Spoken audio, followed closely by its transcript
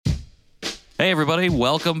Hey, everybody.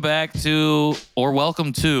 Welcome to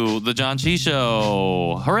the John Chi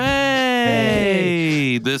Show. Hooray!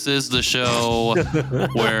 Hey. This is the show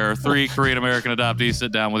where three Korean American adoptees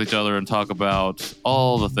sit down with each other and talk about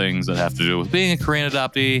all the things that have to do with being a Korean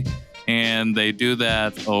adoptee. And they do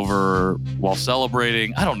that while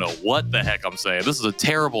celebrating. I don't know what the heck I'm saying. This is a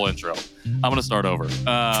terrible intro. I'm going to start over.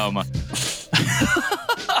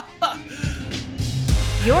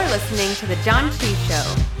 You're listening to The John Chi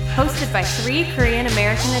Show, hosted by three Korean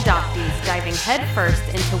American adoptees diving headfirst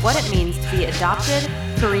into what it means to be adopted,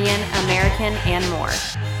 Korean, American, and more.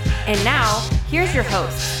 And now, here's your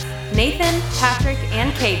hosts, Nathan, Patrick,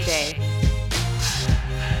 and KJ.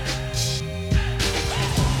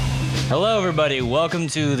 Hello, everybody. Welcome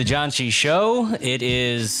to The John Chi Show. It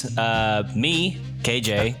is me,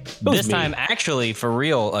 KJ. This time, actually, for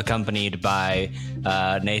real, accompanied by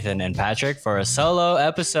Nathan and Patrick for a solo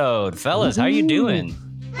episode. Fellas, how you doing?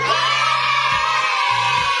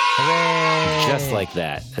 Just like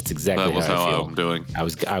that. That's exactly how I feel. I'm doing. I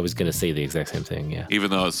was going to say the exact same thing. Yeah.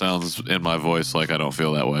 Even though it sounds in my voice like I don't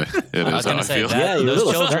feel that way, it is how I feel.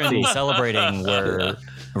 Those children celebrating were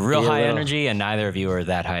real high energy, and neither of you are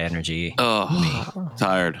that high energy. Oh,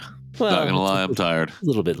 tired. Well, not gonna lie, I'm tired. A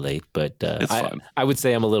little bit late, but it's fine. I would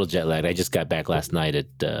say I'm a little jet lagged. I just got back last night at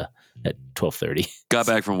 12:30. Got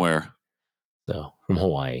back from where? So from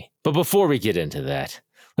Hawaii. But before we get into that,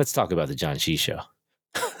 let's talk about the John Chi Show.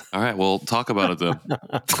 All right, well, talk about it then.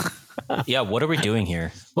 Yeah, what are we doing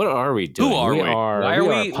here? What are we doing? Who are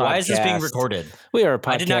we? Why is this being recorded? We are a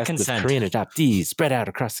podcast I did not consent. with Korean adoptees spread out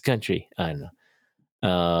across the country. I don't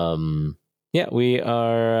know. Yeah, we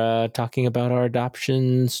are talking about our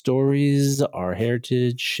adoption stories, our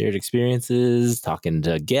heritage, shared experiences, talking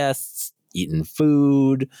to guests, eating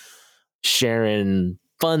food, sharing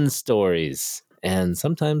fun stories, and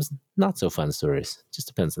sometimes not so fun stories. Just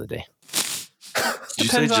depends on the day. Did you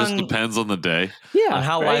say just depends on the day? Yeah, on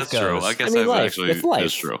how life goes. True. I guess that actually is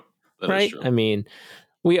true. That is true. I mean,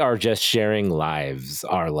 we are just sharing lives,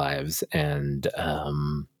 our lives, and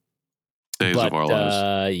days of our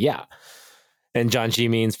lives. Yeah. And John Chi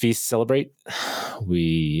means feast, celebrate.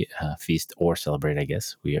 We feast or celebrate, I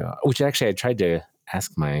guess. Which actually I tried to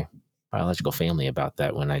ask my biological family about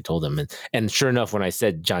that when I told them. And sure enough, when I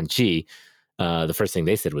said John Chi, the first thing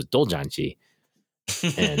they said was Dol John Chi.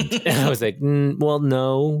 And I was like, well,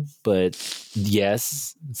 no, but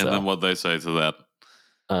yes. So, and then what they say to that?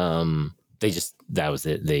 That was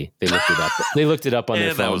it. They looked it up. They looked it up on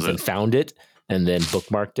their phones and found it, and then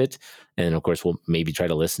bookmarked it. And of course, we'll maybe try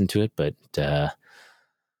to listen to it, but yeah.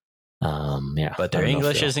 But their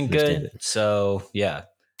English isn't good, so yeah.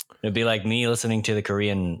 It'd be like me listening to the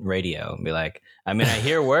Korean radio and be like, I mean, I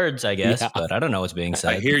hear words, I guess, but I don't know what's being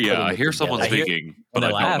said. I hear you. I hear someone speaking, but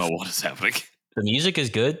I don't know what is happening. The music is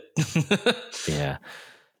good. Yeah.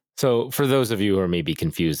 So for those of you who are maybe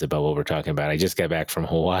confused about what we're talking about, I just got back from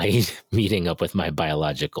Hawaii meeting up with my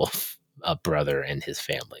biological brother and his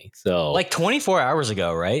family. So like 24 hours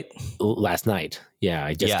ago, right? Last night. Yeah,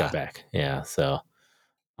 I just got back. Yeah, so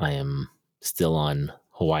I am still on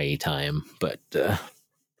Hawaii time, but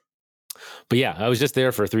yeah, I was just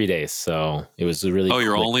there for 3 days, so it was really. Oh,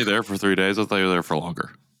 you're only there for 3 days? I thought you were there for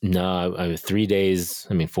longer. No, I was 3 days.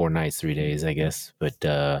 I mean, 4 nights, 3 days, I guess, but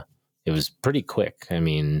it was pretty quick. I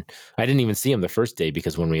mean, I didn't even see him the first day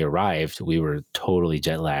because when we arrived, we were totally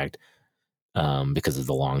jet lagged because of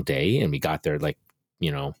the long day, and we got there like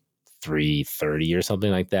 3:30 or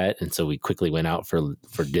something like that, and so we quickly went out for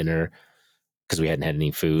dinner because we hadn't had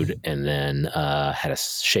any food, and then had a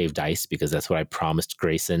shaved ice because that's what I promised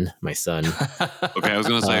Grayson, my son. Okay, I was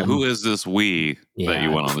going to say, who is this we that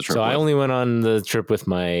you went on the trip so with? I only went on the trip with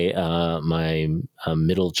my my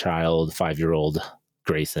middle child, 5-year-old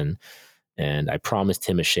Grayson, and I promised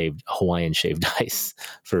him a Hawaiian shaved ice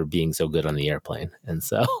for being so good on the airplane. And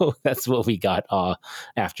so that's what we got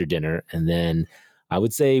after dinner. And then I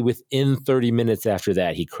would say within 30 minutes after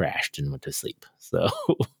that, he crashed and went to sleep. So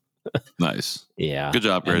nice. Yeah. Good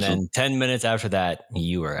job, Grayson. And then 10 minutes after that,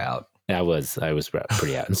 you were out. I was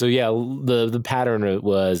pretty out. And so, yeah, the pattern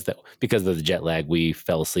was that because of the jet lag, we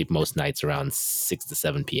fell asleep most nights around 6 to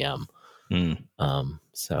 7 p.m.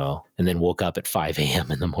 So, and then woke up at 5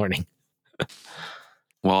 a.m. in the morning.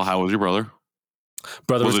 Well, how was your brother?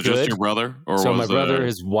 Brother was it good. Just your brother? Or so my brother,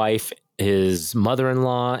 his wife, his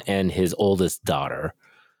mother-in-law, and his oldest daughter,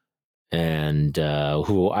 and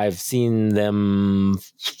who I've seen them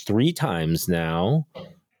 3 times now.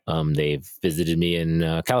 They've visited me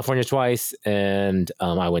in California twice, and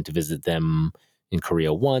I went to visit them in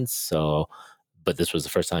Korea once. So, but this was the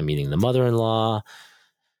first time meeting the mother-in-law,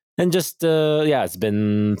 and just it's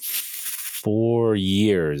been 4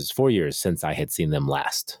 years since I had seen them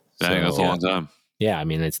last. Dang, that's a long time. Yeah, I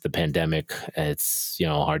mean, it's the pandemic. It's,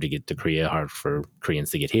 hard to get to Korea, hard for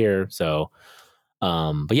Koreans to get here. So,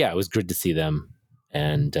 but yeah, it was good to see them,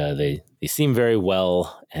 and they seem very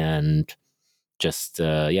well, and just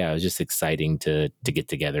it was just exciting to get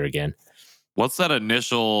together again. What's that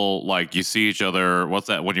initial, like, you see each other? What's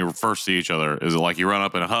that when you first see each other? Is it like you run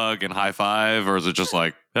up and hug and high five, or is it just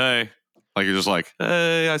like, hey, like you're just like,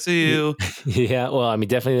 hey, I see you? Yeah, well, I mean,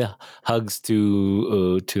 definitely hugs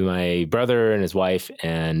to my brother and his wife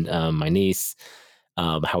and my niece.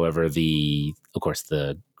 However, of course,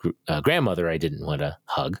 the grandmother I didn't want to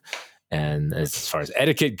hug. And as far as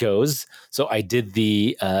etiquette goes, so I did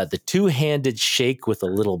the two-handed shake with a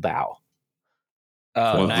little bow.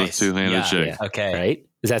 Oh, What's nice. the two-handed shake? Yeah. Okay. Right?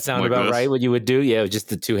 Does that sound Like about this? right? What you would do? Yeah, just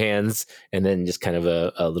the two hands and then just kind of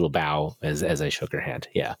a little bow as I shook her hand.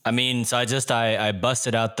 Yeah. I mean, so I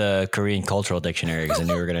busted out the Korean cultural dictionary because I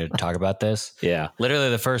knew we were going to talk about this. Yeah. Literally,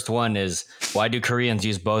 the first one is, why do Koreans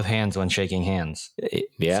use both hands when shaking hands?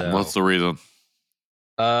 Yeah. So- What's the reason?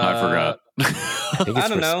 I forgot. I think it's I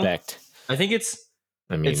don't know. respect. I think it's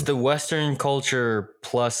the Western culture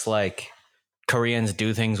plus like Koreans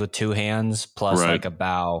do things with two hands plus Right. like a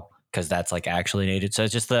bow because that's like actually native. So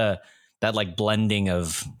it's just that like blending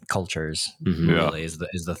of cultures Mhm. Yeah. really is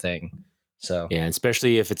the thing. So Yeah,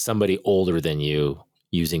 especially if it's somebody older than you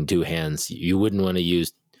using two hands, you wouldn't want to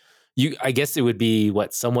use. I guess it would be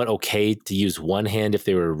somewhat okay to use one hand if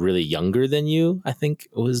they were really younger than you. I think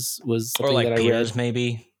was or something like that I peers read.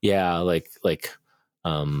 maybe. Yeah, like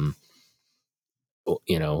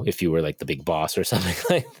if you were like the big boss or something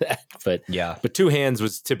like that. But Yeah. two hands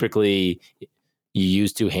was typically you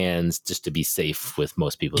use two hands just to be safe with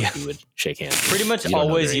most people that you would shake hands with. Pretty much You don't know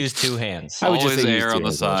always their age. use two hands. I would just Always say use err two on the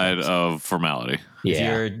hands all the side time. of formality. If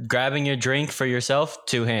Yeah, you're grabbing your drink for yourself,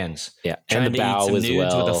 two hands. yeah, Trying and the to eat bow some as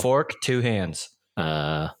nudes well. with a fork, two hands.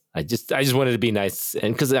 I just wanted to be nice,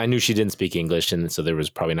 and because I knew she didn't speak English, and so there was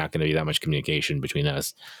probably not going to be that much communication between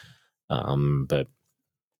us. But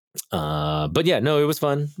yeah, no, it was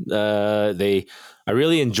fun. I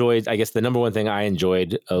really enjoyed. I guess the number one thing I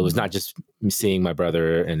enjoyed was not just seeing my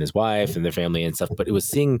brother and his wife and their family and stuff, but it was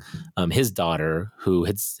seeing his daughter who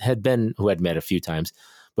I'd met a few times,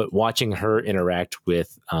 but watching her interact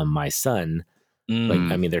with my son. Like,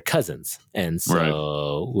 I mean, they're cousins. And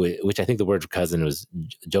so, which I think the word for cousin was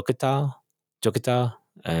Jokata.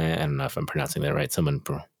 I don't know if I'm pronouncing that right. Someone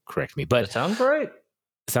correct me, but That sounds right.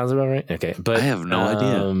 sounds about right. Okay. But I have no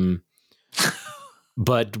idea.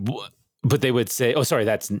 But they would say, oh, sorry,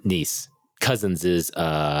 that's niece. Cousins is,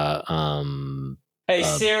 Hey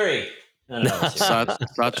Siri. No,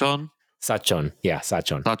 Sachon? Sachon. Yeah.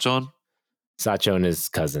 Sachon. Sachon? Sachon is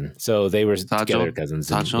cousin. So they were together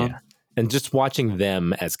cousins. And, Sachon? yeah. And just watching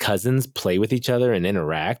them as cousins play with each other and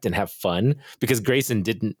interact and have fun, because Grayson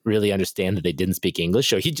didn't really understand that they didn't speak English.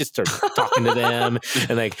 So he just started talking to them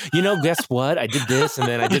and like, guess what? I did this and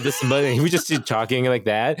then I did this. And he would just keep talking like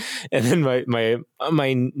that. And then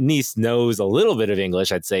my niece knows a little bit of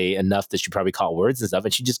English. I'd say enough that she probably caught words and stuff.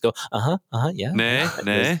 And she'd just go, yeah.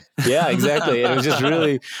 Nay. Yeah, exactly. And it was just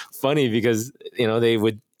really funny because, they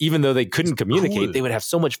would, even though they couldn't communicate, they would have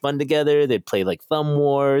so much fun together. They'd play like thumb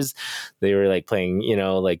wars. They were like playing,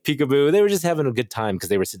 like peekaboo. They were just having a good time because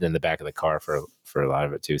they were sitting in the back of the car for a lot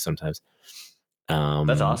of it too. Sometimes.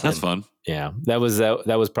 That's awesome. That's fun. Yeah, that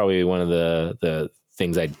was probably one of the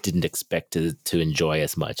things I didn't expect to enjoy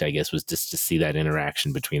as much. I guess was just to see that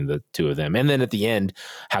interaction between the two of them, and then at the end,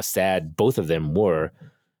 how sad both of them were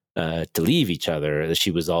to leave each other. She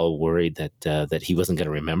was all worried that he wasn't going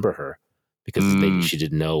to remember her. Because she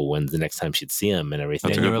didn't know when the next time she'd see him and everything.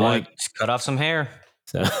 That's a And you good were point. like, just cut off some hair.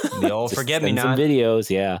 So The old just forget me send some not. videos,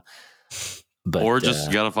 yeah. But Or just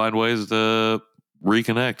you got to find ways to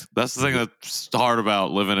reconnect. That's the thing that's hard about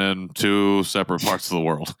living in two separate parts of the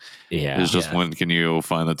world. yeah, Is just when can you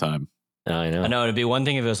find the time? I know. I know it'd be one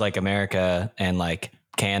thing if it was like America and like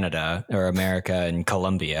Canada or America and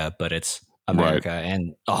Colombia, but it's America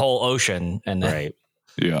and a whole ocean. And then Right.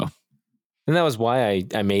 Yeah. And that was why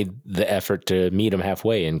I made the effort to meet him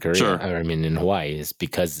halfway in Korea. Sure. I mean, in Hawaii, is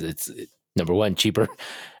because it's number one, cheaper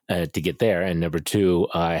to get there, and number two,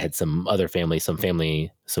 I had some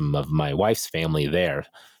of my wife's family there,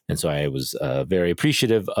 and so I was very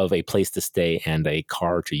appreciative of a place to stay and a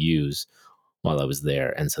car to use while I was there,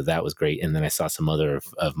 and so that was great. And then I saw some other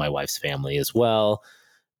of my wife's family as well.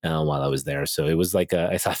 While I was there. So it was like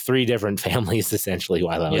I saw three different families essentially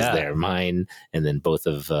while I was there, mine and then both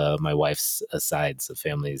of my wife's sides of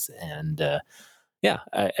families. And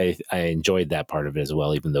I enjoyed that part of it as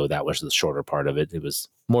well, even though that was the shorter part of it. It was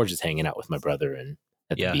more just hanging out with my brother and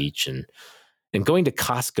at the beach and and going to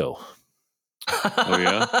Costco. Oh,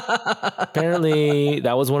 yeah? Apparently,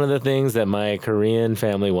 that was one of the things that my Korean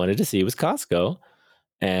family wanted to see was Costco,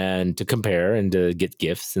 and to compare and to get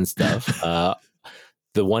gifts and stuff.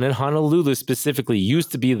 The one in Honolulu specifically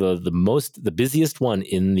used to be the busiest one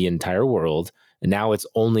in the entire world, and now it's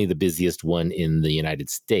only the busiest one in the United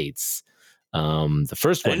States. The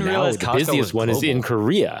first one now, the busiest one is in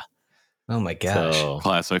Korea. Oh my gosh. So,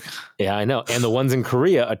 Classic. yeah, I know. And the ones in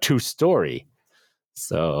Korea, a 2-story.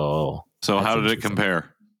 So how did it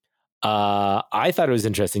compare? I thought it was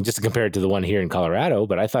interesting just to compare it to the one here in Colorado,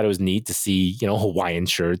 but I thought it was neat to see, Hawaiian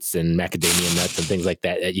shirts and macadamia nuts and things like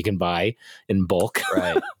that you can buy in bulk,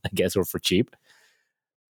 Right? I guess, or for cheap.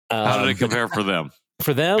 How did it compare for them?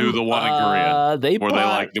 For them, to the one in Korea? They bought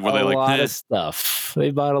a lot of this? stuff. They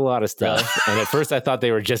bought a lot of stuff, and at first I thought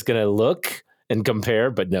they were just gonna look and compare,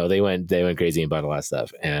 but no, they went crazy and bought a lot of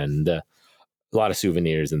stuff and a lot of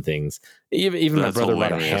souvenirs and things. Even my brother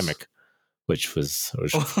bought a hammock, which was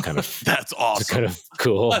kind of that's awesome, kind of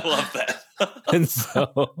cool. I love that. And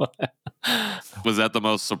so, was that the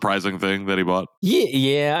most surprising thing that he bought?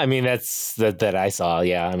 Yeah. I mean, that's that I saw.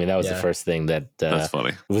 Yeah, I mean, that was the first thing that that's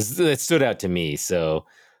funny. That stood out to me. So,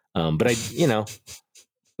 but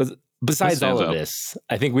besides all of this,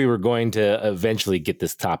 I think we were going to eventually get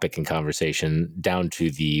this topic and conversation down to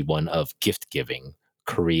the one of gift giving,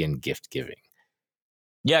 Korean gift giving.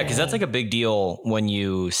 Yeah, because that's like a big deal when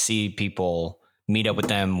you see people meet up with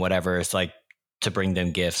them, whatever. It's like to bring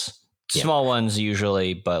them gifts. Small ones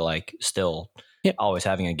usually, but like still always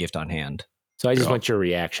having a gift on hand. So I just want your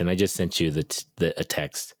reaction. I just sent you a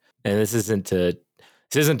text. And this isn't to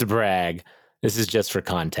brag. This is just for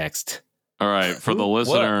context. All right. For the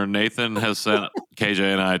listener, Nathan has sent KJ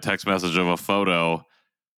and I a text message of a photo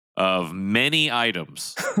of many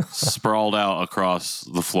items sprawled out across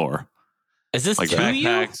the floor. Is this like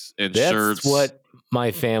backpacks and That's shirts? What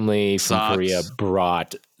my family from socks. Korea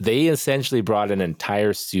brought. They essentially brought an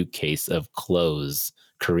entire suitcase of clothes,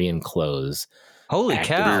 Korean clothes. Holy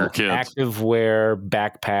cow. Active wear,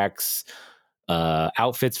 backpacks,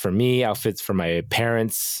 outfits for me, outfits for my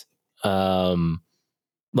parents.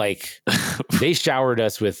 Like they showered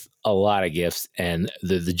us with a lot of gifts, and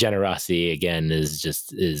the generosity again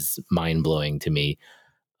is mind blowing to me.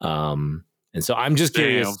 And so I'm just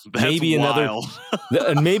curious. Maybe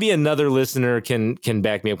another listener can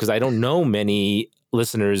back me up, because I don't know many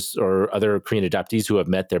listeners or other Korean adoptees who have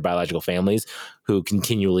met their biological families who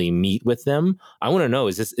continually meet with them. I want to know,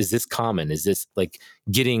 is this common? Is this like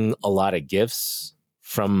getting a lot of gifts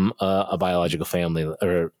from a biological family,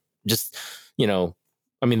 or just,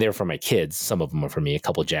 I mean, they're for my kids. Some of them are for me, a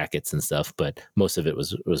couple jackets and stuff, but most of it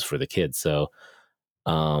was for the kids. So,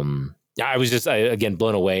 I was just again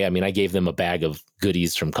blown away. I mean, I gave them a bag of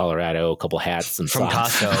goodies from Colorado, a couple hats, some from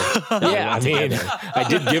socks. Costco. Yeah, I mean, I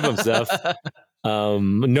did give them stuff.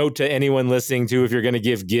 Note to anyone listening too: if you're going to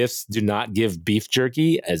give gifts, do not give beef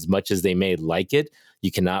jerky. As much as they may like it,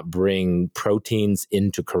 you cannot bring proteins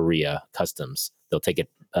into Korea customs. They'll take it.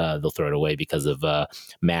 They'll throw it away because of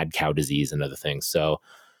mad cow disease and other things. So,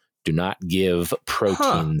 do not give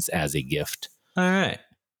proteins as a gift. All right.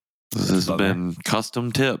 This has been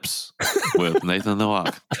Custom Tips with Nathan the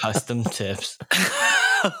Hawk. Custom Tips.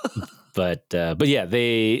 But yeah,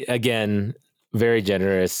 they, again, very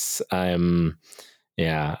generous. I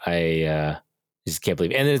just can't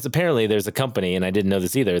believe it. And it's apparently there's a company, and I didn't know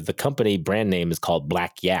this either. The company brand name is called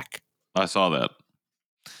Black Yak. I saw that.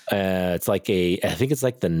 It's like I think it's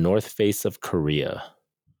like the North Face of Korea.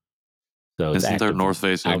 So isn't there North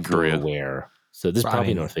Face in Korea? Wear. So this is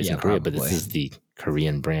probably North Face in Korea, but this is the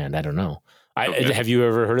Korean brand. I don't know. Have you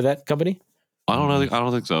ever heard of that company? I don't know. I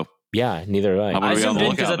don't think so. Yeah, neither have I. I zoomed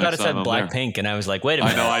in because I thought it said Blackpink, and I was like, wait a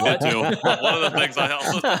minute. I know, I did too. One of the things I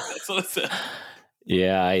also that's what it said.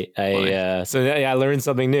 Yeah, I learned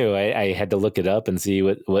something new. I had to look it up and see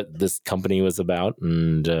what this company was about,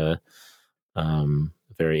 and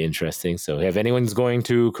very interesting. So if anyone's going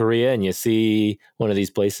to Korea and you see one of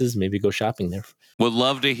these places, maybe go shopping there. Would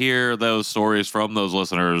love to hear those stories from those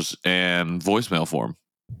listeners and voicemail form.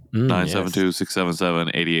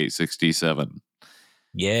 972-677-8867.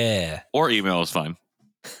 Yeah. Or email is fine.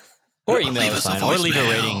 Or email is fine. Or leave a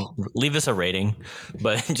rating. Leave us a rating.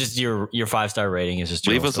 But just your 5-star rating is just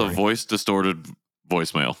leave us a voice distorted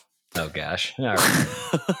voicemail. Oh gosh. All right.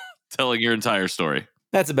 Telling your entire story.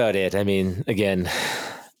 That's about it. I mean, again.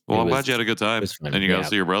 Well, I'm glad you had a good time. And you got to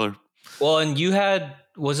see your brother. Well, and you had,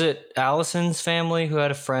 was it Allison's family who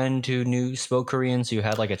had a friend who spoke Korean, so you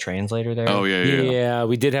had like a translator there? Oh, yeah. Yeah,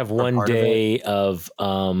 we did have one day of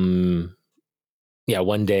a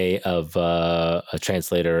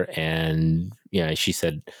translator, and she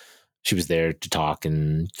said she was there to talk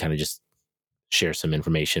and kind of just share some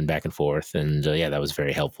information back and forth. And yeah, that was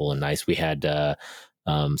very helpful and nice. We had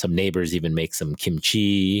some neighbors even make some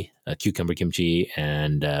kimchi, cucumber kimchi,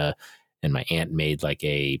 and my aunt made like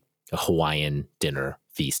a Hawaiian dinner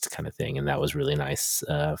feast kind of thing, and that was really nice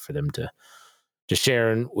for them to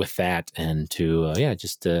share with that, and to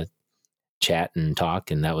just chat and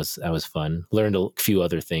talk, and that was fun. Learned a few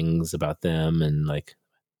other things about them, and like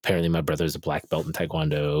apparently my brother's a black belt in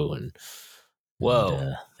Taekwondo and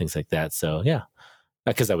things like that. So yeah,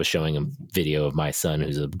 because I was showing him video of my son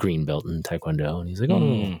who's a green belt in Taekwondo, and he's like,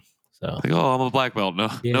 "Oh, so like, oh, I'm a black belt. No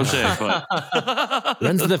shame, but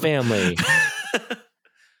runs in the family."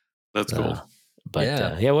 That's cool.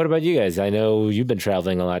 But what about you guys? I know you've been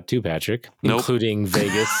traveling a lot too, Patrick, including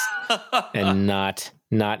Vegas, and not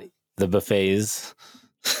the buffets.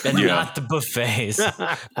 And not the buffets.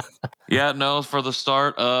 For the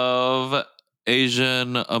start of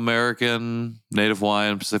Asian American Native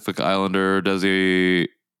Hawaiian Pacific Islander Desi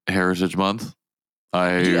Heritage Month.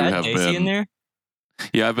 Did you add Desi in there?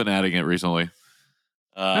 Yeah, I've been adding it recently.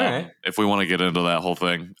 All right. If we want to get into that whole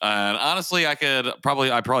thing, and honestly, I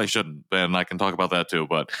probably shouldn't, and I can talk about that too.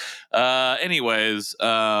 But, anyways,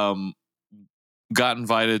 got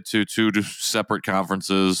invited to 2 separate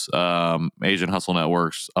conferences: Asian Hustle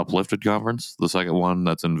Network's Uplifted Conference, the second one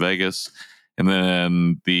that's in Vegas, and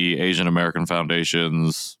then the Asian American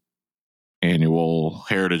Foundation's annual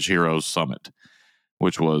Heritage Heroes Summit,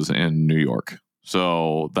 which was in New York.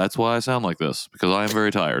 So that's why I sound like this, because I am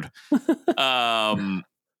very tired.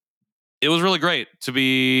 It was really great to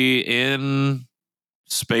be in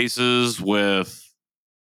spaces with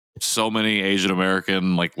so many Asian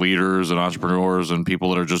American like leaders and entrepreneurs and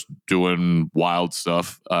people that are just doing wild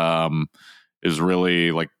stuff. Is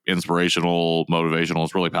really like inspirational, motivational.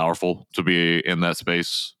 It's really powerful to be in that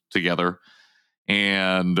space together,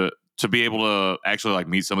 and to be able to actually like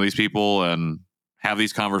meet some of these people and have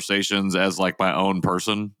these conversations as like my own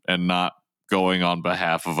person and not going on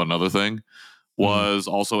behalf of another thing was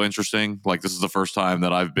also interesting. Like, this is the first time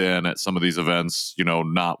that I've been at some of these events,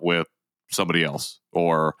 not with somebody else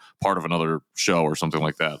or part of another show or something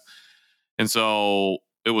like that. And so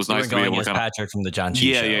it was nice to be able to kind of Patrick from the John Chi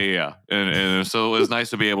Show. Yeah. And so it was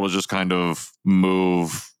nice to be able to just kind of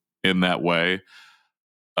move in that way.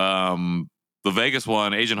 The Vegas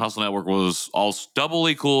one, Asian Hustle Network, was also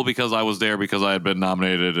doubly cool because I was there because I had been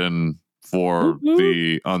nominated for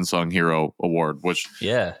the Unsung Hero Award, which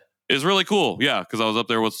is really cool. Yeah, because I was up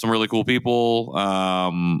there with some really cool people.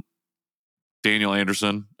 Daniel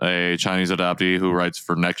Anderson, a Chinese adoptee who writes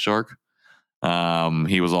for Next Shark.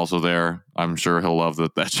 He was also there. I'm sure he'll love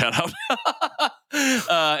that shout out.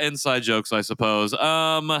 Inside jokes, I suppose. It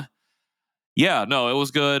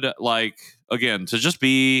was good. Like, again, to just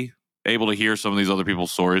be able to hear some of these other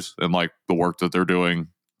people's stories and like the work that they're doing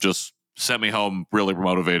just sent me home really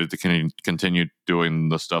motivated to continue doing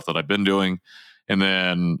the stuff that I've been doing, and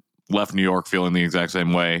then left New York feeling the exact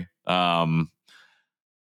same way. Saw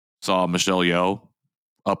Michelle Yeoh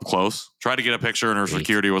up close, tried to get a picture, and her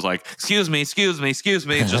security was like, excuse me,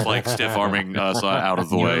 just like stiff arming us out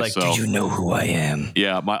of the way. Like, do you know who I am?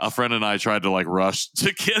 Yeah, a friend and I tried to like rush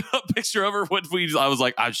to get a picture of her when I was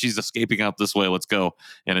like, she's escaping out this way, let's go,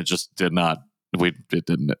 and it just did not. It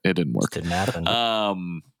didn't work. Didn't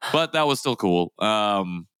happen. But that was still cool.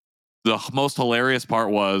 The most hilarious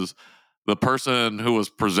part was the person who was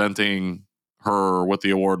presenting her with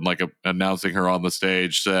the award and like announcing her on the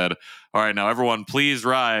stage said, all right, now everyone please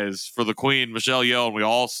rise for the Queen, Michelle Yeoh. And we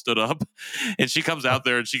all stood up, and she comes out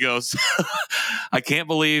there and she goes, I can't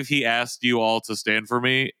believe he asked you all to stand for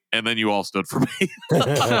me, and then you all stood for me.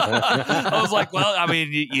 I was like, well, I mean,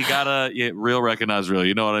 you gotta real recognize real,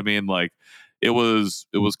 you know what I mean? Like, it was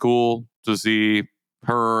cool to see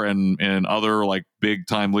her and other like big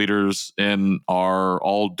time leaders in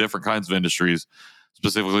all different kinds of industries.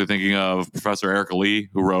 Specifically thinking of Professor Erica Lee,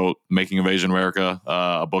 who wrote Making of Asian America,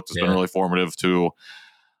 a book that's been really formative to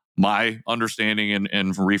my understanding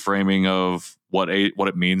and reframing of what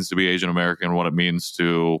it means to be Asian American, what it means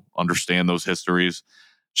to understand those histories.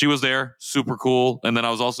 She was there, super cool. And then I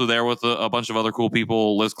was also there with a bunch of other cool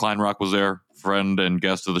people. Liz Kleinrock was there, friend and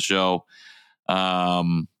guest of the show.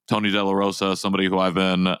 Tony De La Rosa, somebody who I've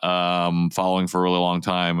been following for a really long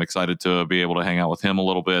time. Excited to be able to hang out with him a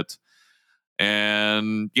little bit.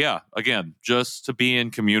 And yeah, again, just to be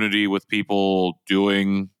in community with people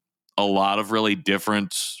doing a lot of really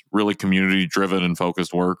different, really community driven and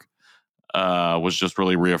focused work was just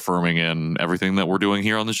really reaffirming in everything that we're doing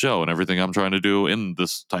here on the show and everything I'm trying to do in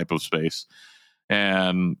this type of space.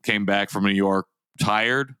 And came back from New York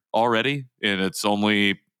tired already. And it's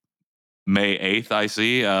only May 8th, I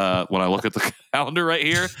see when I look at the calendar right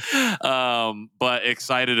here. But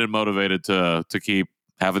excited and motivated to keep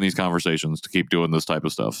having these conversations, to keep doing this type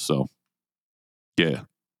of stuff. So, yeah.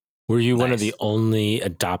 Were you one of Nice. the only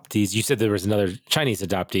adoptees? You said there was another Chinese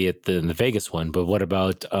adoptee at the Vegas one, but what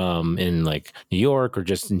about in like New York or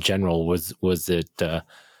just in general? Was it?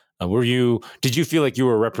 Did you feel like you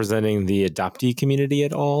were representing the adoptee community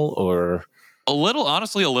at all, or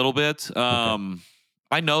Honestly, a little bit.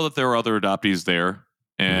 I know that there were other adoptees there,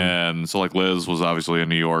 and so like Liz was obviously in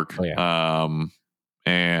New York. Oh, yeah.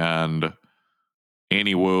 And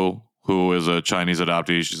Annie Wu, who is a Chinese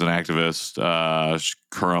adoptee, she's an activist. She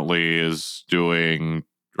currently is doing,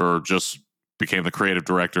 or just became the creative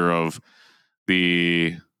director of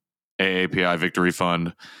the AAPI Victory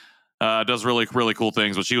Fund. Does really, really cool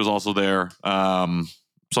things, but she was also there.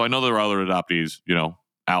 So I know there were other adoptees,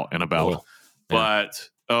 out and about. Cool. Yeah. But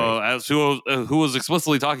as who was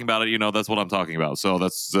explicitly talking about it, that's what I'm talking about. So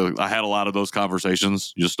I had a lot of those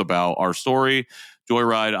conversations just about our story.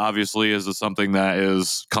 Joyride obviously is something that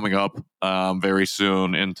is coming up very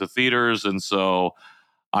soon into theaters, and so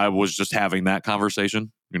I was just having that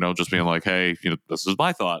conversation, just being like, hey, this is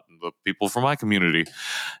my thought, the people from my community,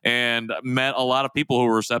 and met a lot of people who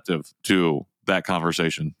were receptive to that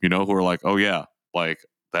conversation, who were like, oh yeah, like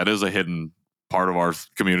that is a hidden part of our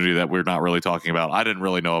community that we're not really talking about. I didn't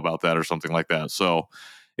really know about that or something like that. So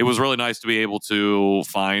it was really nice to be able to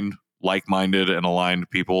find like-minded and aligned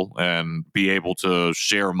people and be able to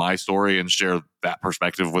share my story and share that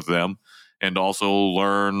perspective with them, and also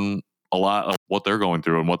learn a lot of what they're going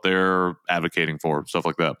through and what they're advocating for, stuff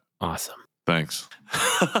like that. Awesome. Thanks.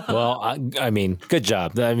 Well, I mean, good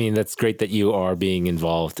job. I mean, that's great that you are being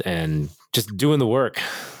involved and just doing the work.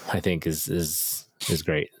 I think is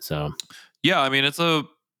great. So yeah, I mean, it's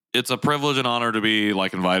a privilege and honor to be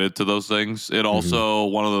like invited to those things. It also,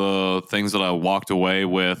 one of the things that I walked away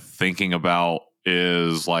with thinking about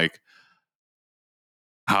is like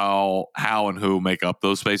how and who make up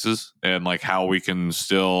those spaces, and like how we can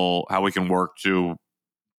work to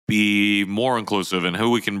be more inclusive, and who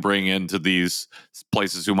we can bring into these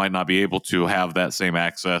places who might not be able to have that same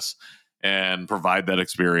access and provide that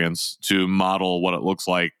experience, to model what it looks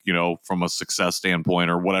like, from a success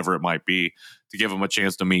standpoint or whatever it might be, to give them a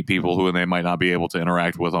chance to meet people who they might not be able to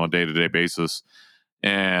interact with on a day-to-day basis,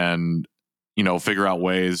 and, figure out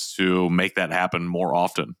ways to make that happen more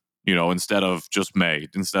often, instead of just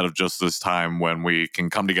this time when we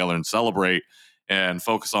can come together and celebrate and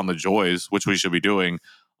focus on the joys, which we should be doing.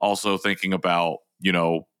 Also thinking about,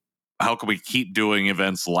 how can we keep doing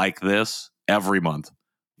events like this every month,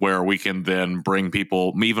 where we can then bring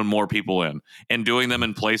people, even more people in, and doing them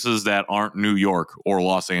in places that aren't New York or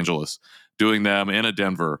Los Angeles, doing them in a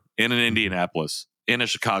Denver, in an Indianapolis, in a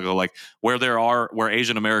Chicago, like where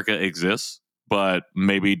Asian America exists, but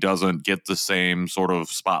maybe doesn't get the same sort of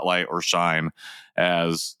spotlight or shine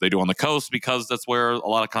as they do on the coast, because that's where a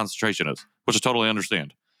lot of concentration is, which I totally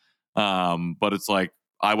understand. But it's like,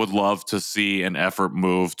 I would love to see an effort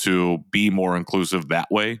move to be more inclusive that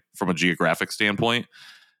way from a geographic standpoint,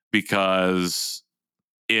 because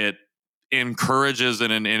it encourages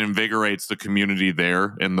and invigorates the community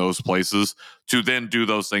there in those places to then do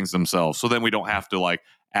those things themselves. So then we don't have to like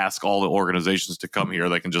ask all the organizations to come here.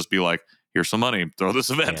 They can just be like, here's some money, throw this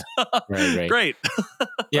event. Yeah. Right. Great.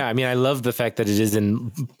 Yeah, I mean, I love the fact that it is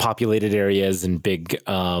in populated areas and big,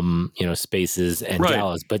 spaces and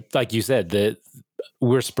galas. But like you said,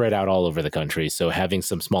 we're spread out all over the country. So having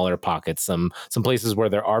some smaller pockets, some places where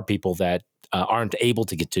there are people that aren't able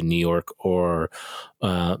to get to New York or,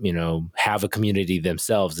 have a community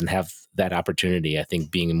themselves and have that opportunity. I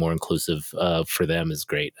think being more inclusive for them is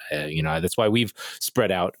great. That's why we've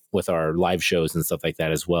spread out with our live shows and stuff like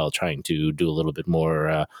that as well, trying to do a little bit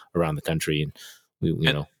more around the country.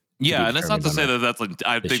 And yeah, and that's not to say that's like,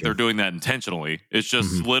 I think they're doing that intentionally. It's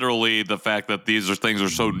just literally the fact that things are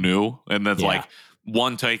so new, and that's like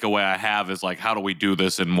one takeaway I have is like, how do we do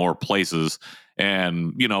this in more places?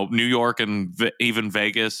 And New York and even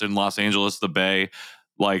Vegas and Los Angeles, the Bay,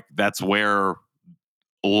 like that's where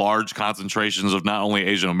large concentrations of not only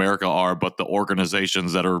Asian America are, but the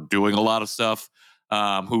organizations that are doing a lot of stuff,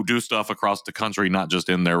 who do stuff across the country, not just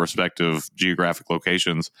in their respective geographic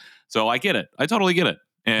locations. So I get it. I totally get it.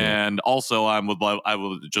 And also I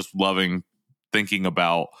was just loving thinking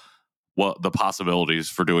about what the possibilities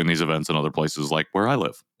for doing these events in other places, like where I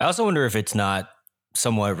live. I also wonder if it's not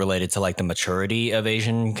somewhat related to like the maturity of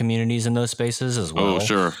Asian communities in those spaces as well. Oh,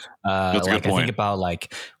 sure. That's a good Like I point. think about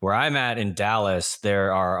like where I'm at in Dallas,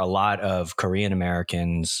 there are a lot of Korean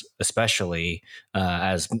Americans, especially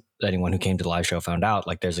as anyone who came to the live show found out,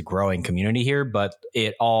 like there's a growing community here, but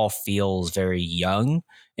it all feels very young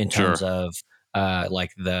in terms of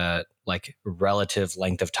like the like relative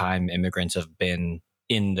length of time immigrants have been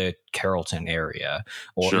in the Carrollton area,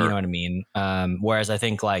 or you know what I mean. Whereas I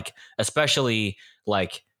think like especially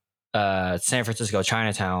like San Francisco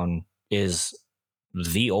Chinatown is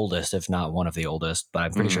the oldest, if not one of the oldest, but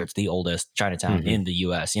I'm pretty sure it's the oldest Chinatown in the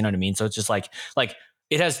US. You know what I mean? So it's just like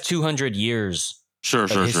it has 200 years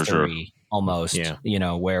of history almost, you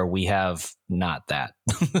know, where we have not that.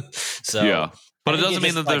 So yeah, but it doesn't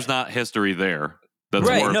mean that there's not history there. That's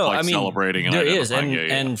worth celebrating. And there is,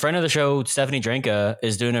 and friend of the show, Stephanie Drenka,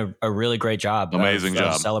 is doing a really great job. Amazing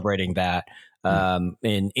job celebrating that in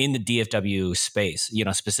the DFW space, you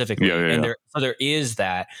know, specifically. There is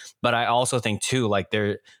that, but I also think too, like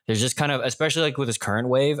there's just kind of, especially like with this current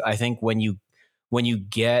wave, I think when you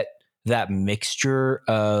get that mixture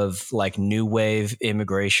of like new wave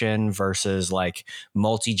immigration versus like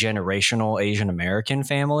multi-generational Asian American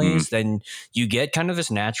families, then you get kind of this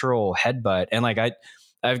natural headbutt. And like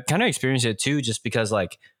I've kind of experienced it too, just because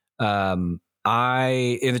like in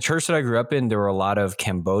the church that I grew up in, there were a lot of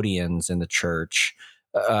Cambodians in the church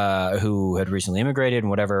who had recently immigrated and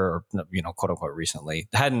whatever, or, you know, quote unquote recently,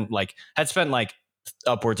 had spent like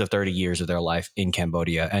upwards of 30 years of their life in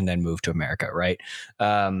Cambodia and then moved to America, right?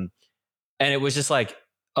 And it was just like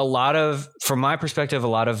from my perspective, a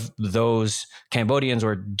lot of those Cambodians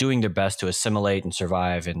were doing their best to assimilate and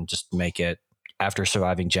survive and just make it after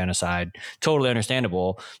surviving genocide. Totally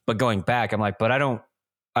understandable. But going back, I'm like, but I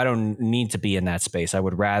don't need to be in that space. I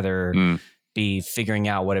would rather be figuring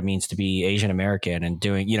out what it means to be Asian American and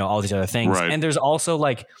doing, you know, all these other things. Right. And there's also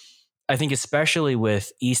like, I think especially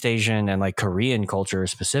with East Asian and like Korean culture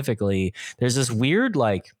specifically, there's this weird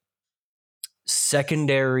like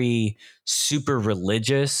secondary super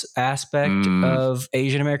religious aspect of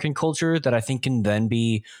Asian American culture that I think can then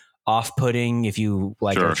be off-putting if you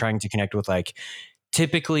like are trying to connect with like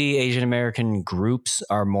typically Asian American groups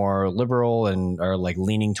are more liberal and are like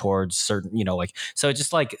leaning towards certain, you know, like, so it's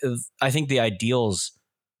just like I think the ideals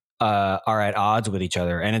are at odds with each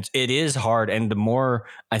other, and it is hard. And the more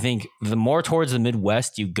towards the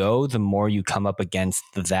Midwest you go, the more you come up against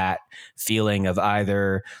that feeling of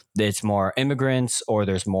either it's more immigrants or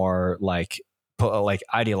there's more like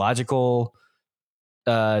ideological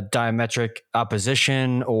diametric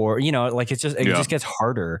opposition, or you know, like it just gets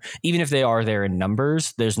harder. Even if they are there in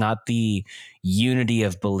numbers, there's not the unity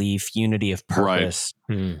of belief, unity of purpose,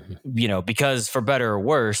 you know, because for better or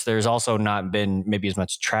worse, there's also not been maybe as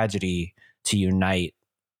much tragedy to unite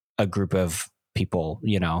a group of people,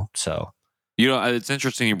 you know. So you know, it's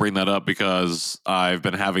interesting you bring that up because I've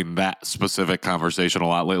been having that specific conversation a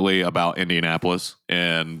lot lately about Indianapolis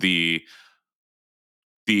and the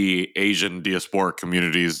Asian diasporic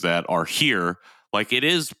communities that are here. Like it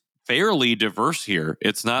is fairly diverse here.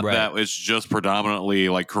 It's not that it's just predominantly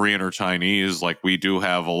like Korean or Chinese. Like we do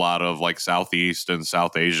have a lot of like Southeast and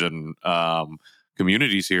South Asian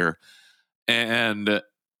communities here. But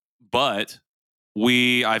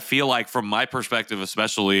I feel like from my perspective,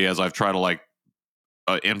 especially as I've tried to like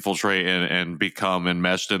infiltrate and become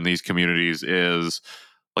enmeshed in these communities, is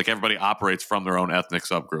like everybody operates from their own ethnic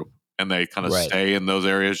subgroup. And they kind of stay in those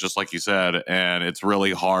areas, just like you said. And it's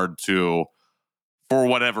really hard to, for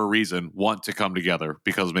whatever reason, want to come together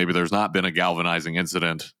because maybe there's not been a galvanizing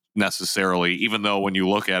incident necessarily, even though when you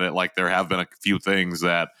look at it, like there have been a few things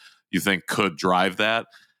that you think could drive that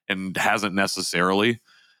and hasn't necessarily.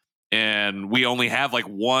 And we only have like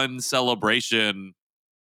one celebration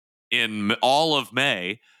in all of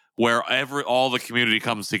May where all the community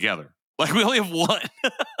comes together. Like we only have one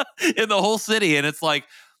in the whole city. And it's like,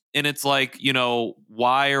 you know,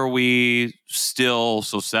 why are we still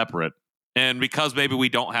so separate? And because maybe we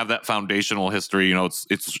don't have that foundational history, you know,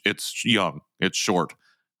 it's young, it's short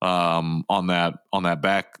on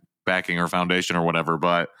that backing or foundation or whatever.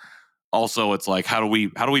 But also it's like, how do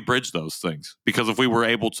we bridge those things? Because if we were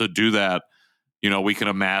able to do that, you know, we can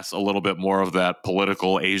amass a little bit more of that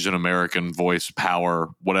political Asian American voice, power,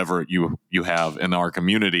 whatever you have in our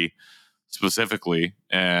community specifically,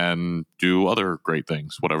 and do other great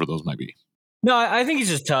things, whatever those might be. No, I think it's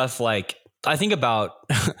just tough. Like I think about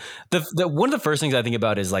the one of the first things I think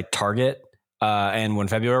about is like Target. And when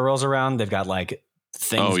February rolls around, they've got like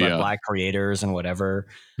things like Black creators and whatever,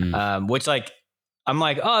 which like, I'm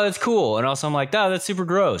like, oh, that's cool. And also I'm like, oh, that's super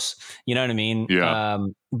gross. You know what I mean? Yeah.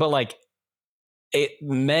 But like,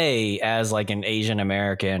 May as like an Asian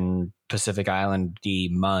American Pacific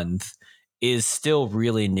Islandy month is still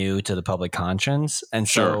really new to the public conscience. And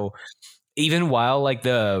so even while like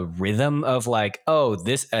the rhythm of like, oh,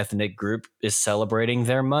 this ethnic group is celebrating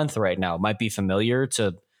their month right now might be familiar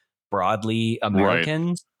to broadly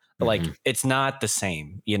Americans, like it's not the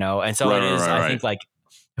same, you know? And so it is, I think like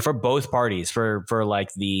for both parties, for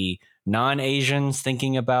like the non-Asians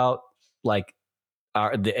thinking about like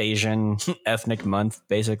the Asian ethnic month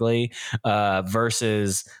basically,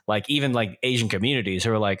 versus like even like Asian communities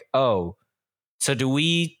who are like, oh, so do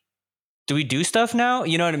we do stuff now?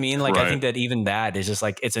 You know what I mean? Like I think that even that is just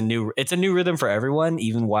like it's a new rhythm for everyone,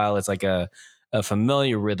 even while it's like a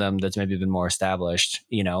familiar rhythm that's maybe been more established,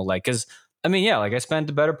 you know, like because I mean, yeah, like I spent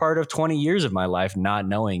the better part of 20 years of my life not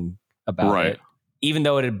knowing about it, even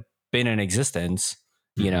though it had been in existence,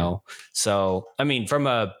 you know. So I mean,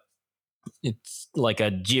 it's like a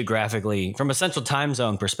geographically from a central time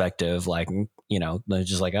zone perspective, like, you know, they're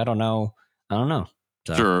just like, I don't know.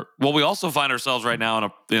 So. Sure. Well, we also find ourselves right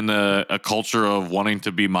now in a culture of wanting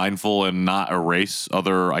to be mindful and not erase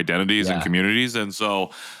other identities and communities. And so,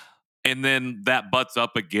 and then that butts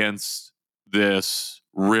up against this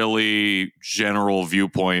really general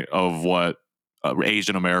viewpoint of what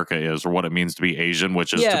Asian America is, or what it means to be Asian,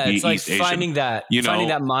 which is to be it's like East Asian. Finding that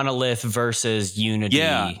monolith versus unity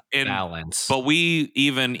balance. But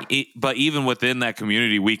even within that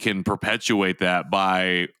community, we can perpetuate that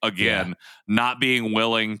by not being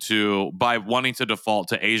willing to, by wanting to default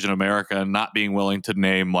to Asian America and not being willing to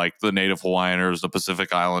name like the Native Hawaiianers, the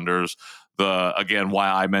Pacific Islanders,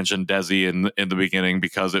 why I mentioned Desi in the beginning,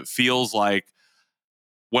 because it feels like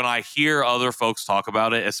when I hear other folks talk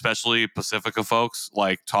about it, especially Pacifica folks,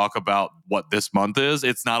 like talk about what this month is,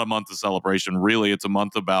 it's not a month of celebration. Really, it's a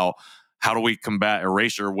month about how do we combat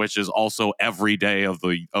erasure, which is also every day of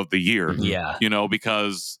the year. Yeah, you know,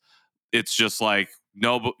 because it's just like,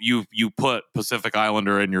 no, but you put Pacific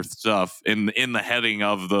Islander in your stuff in the heading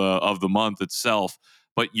of the month itself,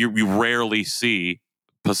 but you rarely see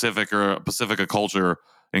Pacifica culture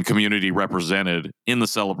and community represented in the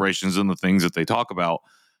celebrations and the things that they talk about.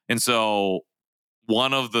 And so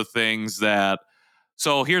one of the things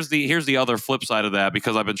so here's the other flip side of that,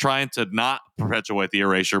 because I've been trying to not perpetuate the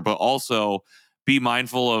erasure, but also be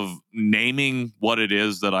mindful of naming what it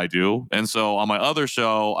is that I do. And so on my other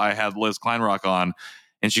show, I had Liz Kleinrock on,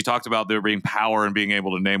 and she talked about there being power in being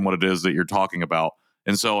able to name what it is that you're talking about.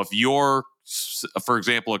 And so if you're, for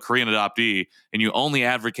example, a Korean adoptee and you only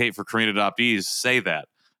advocate for Korean adoptees, say that.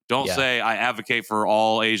 Don't say I advocate for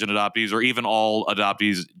all Asian adoptees or even all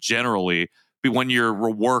adoptees generally, when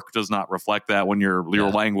your work does not reflect that, when your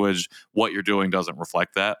language, what you're doing doesn't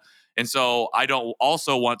reflect that. And so I don't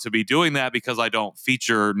also want to be doing that because I don't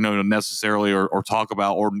feature necessarily or talk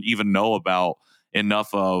about or even know about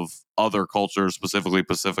enough of other cultures, specifically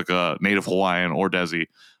Pacifica, Native Hawaiian, or Desi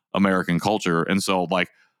American culture. And so like,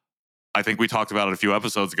 I think we talked about it a few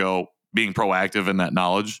episodes ago, being proactive in that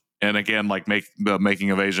knowledge. And again, like the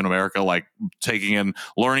making of Asian America, like taking in,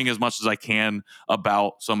 learning as much as I can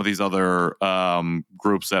about some of these other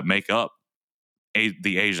groups that make up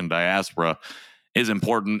the Asian diaspora is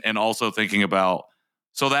important. And also thinking about,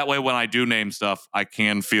 so that way when I do name stuff, I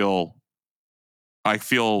feel I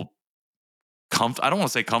don't want to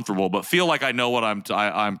say comfortable, but feel like I know what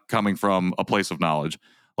I'm coming from a place of knowledge.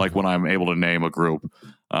 Like when I'm able to name a group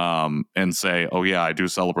and say, oh yeah, I do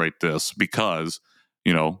celebrate this because,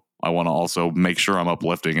 you know, I want to also make sure I'm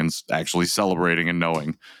uplifting and actually celebrating and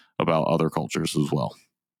knowing about other cultures as well.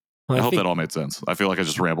 I hope that all made sense. I feel like I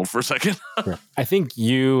just rambled for a second. I think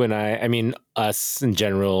you and I mean, us in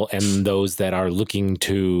general, and those that are looking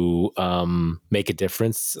to make a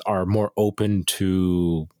difference are more open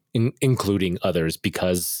to including others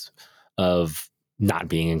because of not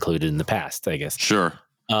being included in the past, I guess. Sure.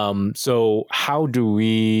 So how do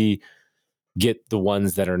we get the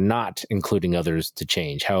ones that are not including others to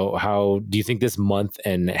change? How do you think this month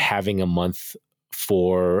and having a month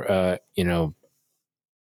for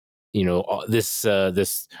this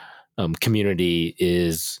community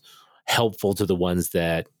is helpful to the ones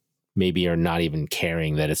that maybe are not even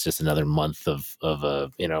caring that it's just another month of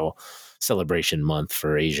a celebration month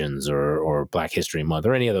for Asians or Black History Month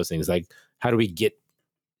or any of those things? Like, how do we get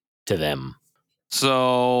to them?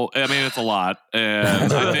 So, I mean, it's a lot,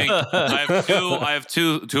 and I think I have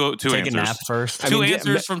two Take answers. A nap first. Two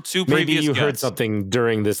answers from two previous Maybe you guests. heard something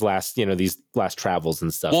during these last travels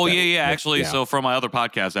and stuff. Well, actually, so from my other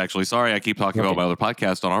podcast, actually, sorry, I keep talking about my other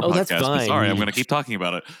podcast on our podcast. That's fine. But sorry, I'm going to keep talking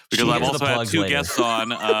about it because I've also had two guests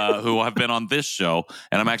on who have been on this show,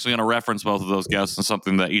 and I'm actually going to reference both of those guests and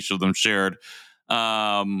something that each of them shared.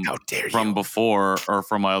 How dare from you? before or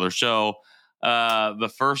from my other show.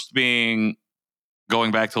 The first being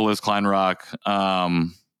going back to Liz Kleinrock.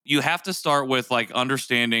 You have to start with like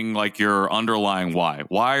understanding like your underlying why.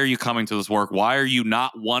 Why are you coming to this work? Why are you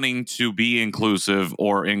not wanting to be inclusive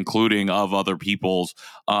or including of other people's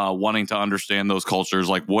wanting to understand those cultures?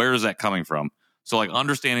 Like, where is that coming from? So like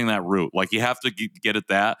understanding that root, like you have to get at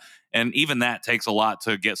that. And even that takes a lot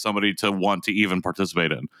to get somebody to want to even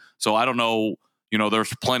participate in. So I don't know,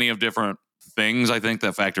 there's plenty of different things I think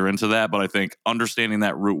that factor into that, but I think understanding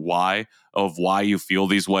that root why of why you feel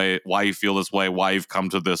this way, why you've come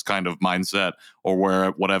to this kind of mindset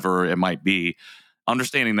or whatever it might be,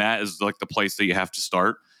 understanding that is like the place that you have to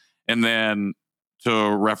start. And then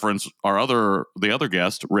to reference the other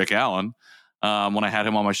guest, Rick Allen, when I had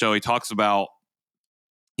him on my show,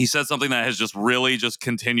 he said something that has just really just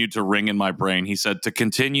continued to ring in my brain. He said, to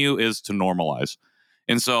continue is to normalize.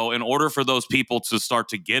 And so in order for those people to start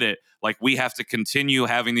to get it, like we have to continue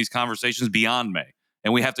having these conversations beyond May.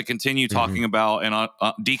 And we have to continue talking about and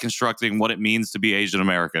deconstructing what it means to be Asian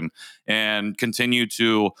American and continue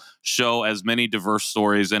to show as many diverse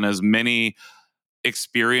stories and as many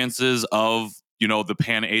experiences of the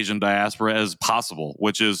Pan-Asian diaspora as possible,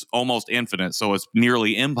 which is almost infinite. So it's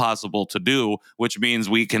nearly impossible to do, which means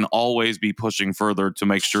we can always be pushing further to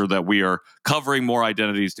make sure that we are covering more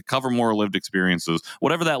identities, to cover more lived experiences,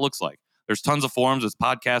 whatever that looks like. There's tons of forms. It's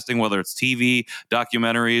podcasting, whether it's TV,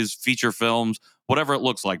 documentaries, feature films, whatever it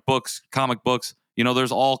looks like, books, comic books.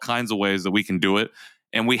 There's all kinds of ways that we can do it.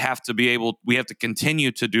 And we have to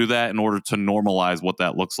continue to do that in order to normalize what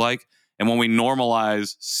that looks like. And when we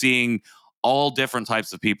normalize seeing all different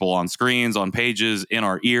types of people on screens, on pages, in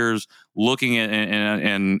our ears, looking at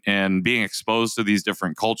and being exposed to these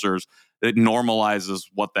different cultures, it normalizes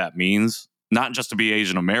what that means, not just to be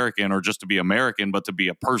Asian American or just to be American, but to be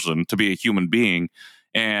a person, to be a human being.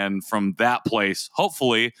 And from that place,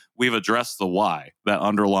 hopefully we've addressed the why, that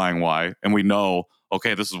underlying why, and we know,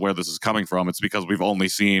 okay, this is where this is coming from. It's because we've only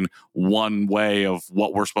seen one way of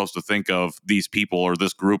what we're supposed to think of these people or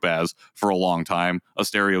this group as for a long time, a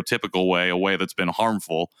stereotypical way, a way that's been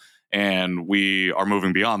harmful. And we are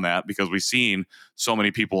moving beyond that because we've seen so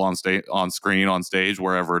many people on screen, on stage,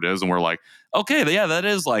 wherever it is. And we're like, okay, yeah, that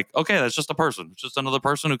is like, okay, that's just a person. It's just another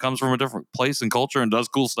person who comes from a different place and culture and does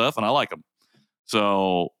cool stuff. And I like them.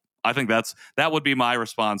 So I think that would be my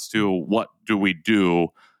response to what do we do?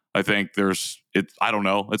 I think I don't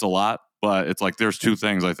know, it's a lot, but it's like there's two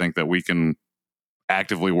things I think that we can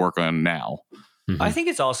actively work on now. I think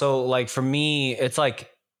it's also like, for me, it's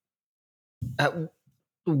like,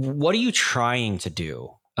 what are you trying to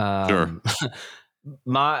do? Sure.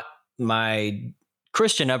 My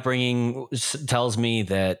Christian upbringing tells me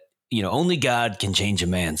that, only God can change a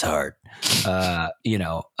man's heart. But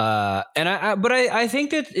I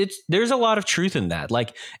think that there's a lot of truth in that.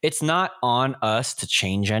 Like, it's not on us to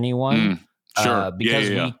change anyone. Sure.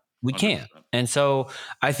 Because we can't. And so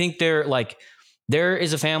I think there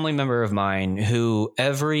is a family member of mine who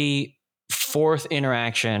every fourth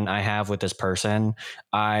interaction I have with this person,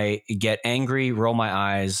 I get angry, roll my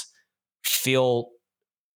eyes, feel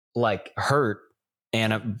like hurt.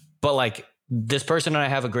 But like, this person and I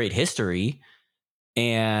have a great history.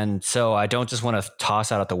 And so I don't just want to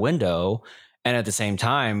toss out the window. And at the same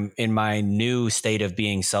time, in my new state of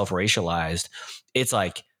being self-racialized, it's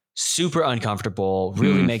like super uncomfortable,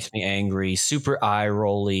 really makes me angry, super eye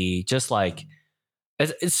rolly, just like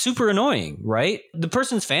it's super annoying, right? The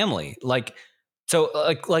person's family, like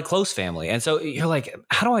close family. And so you're like,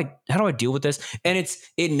 how do I deal with this? And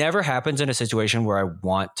it never happens in a situation where I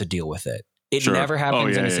want to deal with it. It never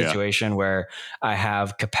happens in a situation where I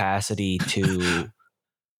have capacity to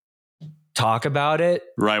talk about it.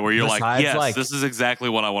 Right, where you're like, yes, this is exactly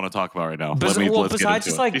what I want to talk about right now. Let's get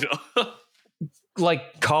into it.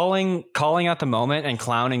 Like calling out the moment and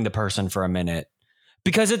clowning the person for a minute,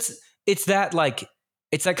 because it's that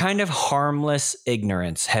kind of harmless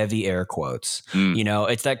ignorance, heavy air quotes.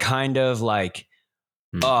 It's that kind of like,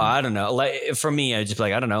 oh, I don't know. Like, for me, I just be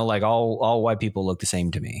like, I don't know, like all white people look the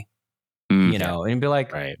same to me. And be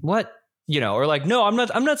like, right. What? Or like, no, I'm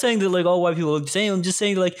not saying that like all white people look the same. I'm just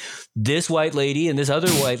saying like this white lady and this other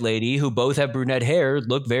white lady who both have brunette hair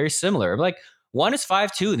look very similar. I'm like, one is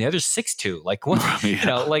 5'2" and the other's 6'2". Like what?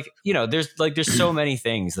 There's so many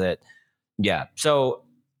things that, yeah. So,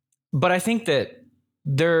 but I think that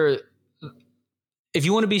if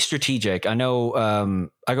you want to be strategic, I know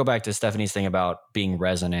I go back to Stephanie's thing about being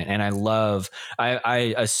resonant, and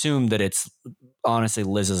I assume that it's honestly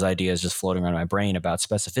Liz's ideas just floating around my brain about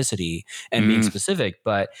specificity and being specific.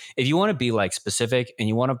 But if you want to be like specific and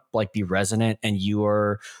you want to like be resonant and you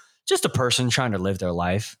are just a person trying to live their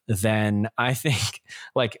life, then I think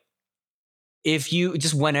like if you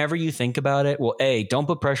just whenever you think about it, well, A, don't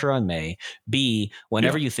put pressure on May. B,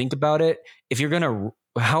 whenever you think about it, if you're gonna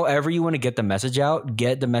however you want to get the message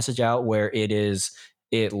out where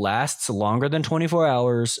it lasts longer than 24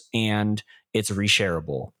 hours and it's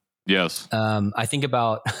reshareable. Yes. I think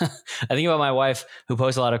about my wife who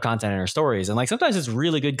posts a lot of content in her stories, and like sometimes it's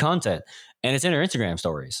really good content and it's in her Instagram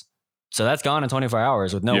stories. So that's gone in 24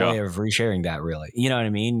 hours with no way of resharing that, really. You know what I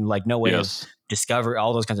mean? Like no way of discover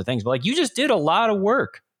all those kinds of things. But like you just did a lot of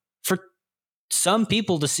work for some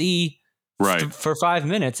people to see for 5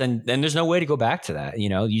 minutes, and there's no way to go back to that. You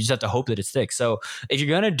know, you just have to hope that it sticks. So if you're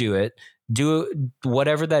gonna do it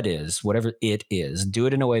whatever it is, do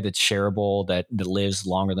it in a way that's shareable, that lives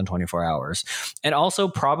longer than 24 hours. And also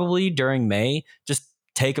probably during May, just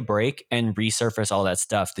take a break and resurface all that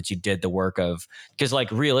stuff that you did the work of. Because like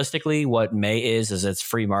realistically, what May is it's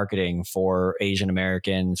free marketing for Asian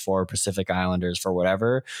Americans, for Pacific Islanders, for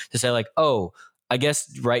whatever, to say like, oh, I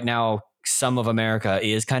guess right now some of America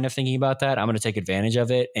is kind of thinking about that. I'm going to take advantage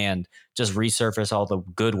of it and just resurface all the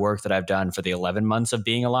good work that I've done for the 11 months of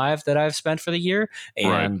being alive that I've spent for the year,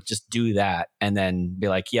 and just do that. And then be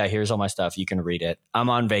like, yeah, here's all my stuff. You can read it.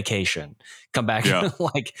 I'm on vacation. Come back.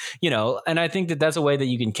 Like, you know, and I think that that's a way that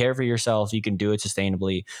you can care for yourself. You can do it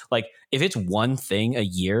sustainably. Like if it's one thing a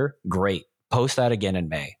year, great. Post that again in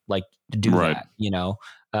May. Like do that, you know?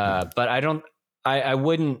 But I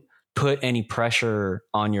wouldn't put any pressure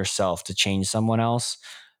on yourself to change someone else.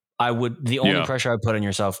 The only pressure I put on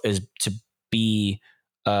yourself is to be,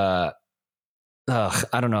 I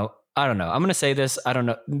don't know. I'm going to say this. I don't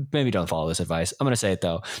know. Maybe don't follow this advice. I'm going to say it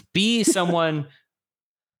though. Be someone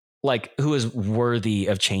like who is worthy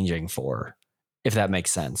of changing for, if that makes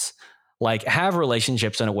sense. Like have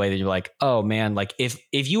relationships in a way that you're like, oh man, like if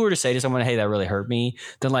you were to say to someone, hey, that really hurt me,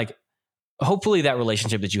 then like, hopefully that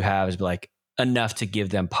relationship that you have is like, enough to give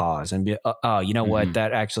them pause and be, oh, you know what?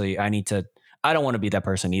 That actually, I don't want to be that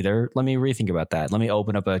person either. Let me rethink about that. Let me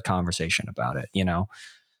open up a conversation about it. You know,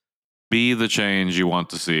 be the change you want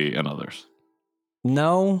to see in others.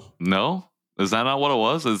 No, is that not what it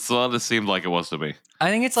was? It's what it seemed like it was to me. I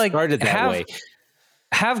think it's like started that way.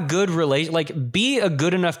 Have good relation, like be a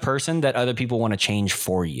good enough person that other people want to change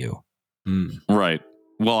for you. Right.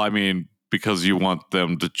 Well, I mean, because you want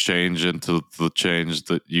them to change into the change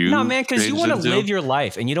that you. No, man, because you want to live your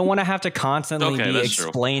life and you don't want to have to constantly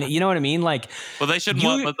explain it. You know what I mean? Like, well, they should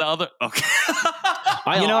want the other. Okay.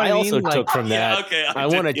 I also took from that.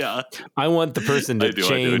 I want the person to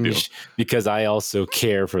change because I also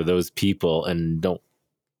care for those people and don't,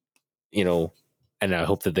 you know, and I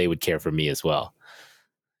hope that they would care for me as well.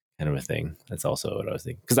 Kind of a thing. That's also what I was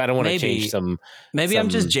thinking. Because I don't want to change some. Maybe I'm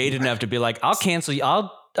just jaded enough to be like, I'll cancel you.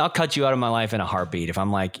 I'll cut you out of my life in a heartbeat. If I'm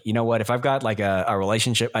like, you know what, if I've got like a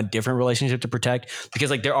relationship, a different relationship to protect, because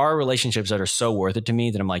like there are relationships that are so worth it to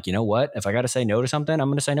me that I'm like, you know what, if I got to say no to something, I'm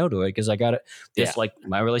going to say no to it. Cause I got it. It's like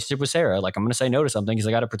my relationship with Sarah, like I'm going to say no to something cause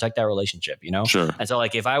I got to protect that relationship, you know? Sure. And so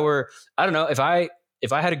like, if I were, I don't know, if I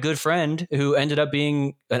had a good friend who ended up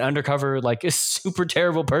being an undercover, like a super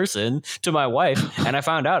terrible person to my wife, and I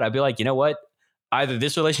found out, I'd be like, you know what, either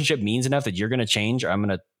this relationship means enough that you're going to change, or I'm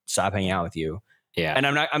going to stop hanging out with you. Yeah. And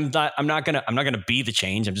I'm not gonna be the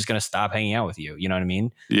change. I'm just gonna stop hanging out with you. You know what I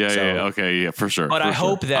mean? Yeah. Okay. Yeah, for sure. But I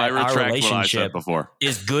hope that our relationship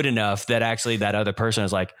is good enough that actually that other person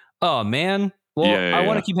is like, oh man, well, I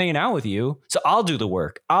want to keep hanging out with you. So I'll do the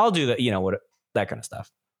work. I'll do that. You know what? That kind of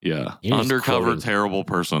stuff. Yeah. Undercover terrible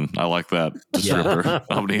person. I like that descriptor.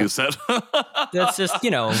 Somebody who said that's just,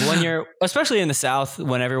 you know, when you're, especially in the South,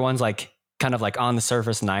 when everyone's like kind of like on the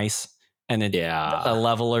surface nice, and then a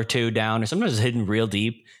level or two down, or sometimes it's hidden real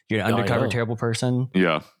deep. You're an undercover terrible person.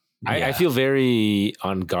 Yeah. I feel very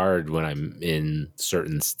on guard when I'm in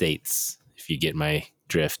certain states, if you get my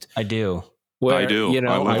drift. I do. Where, I do. You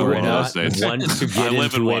know, I would not want to get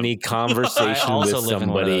into any I conversation also with live in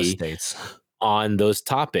one of those somebody states. on those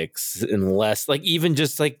topics, unless like even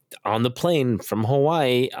just like on the plane from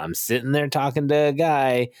Hawaii, I'm sitting there talking to a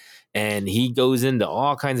guy and he goes into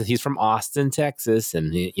all kinds of, he's from Austin, Texas.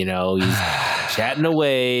 And he, you know, he's chatting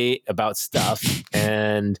away about stuff.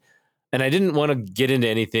 And I didn't want to get into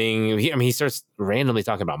anything. He starts randomly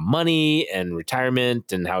talking about money and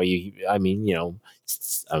retirement and how you know,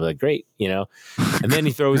 I'm like, great, you know, and then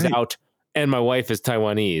he throws out, and my wife is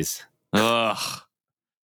Taiwanese. Ugh.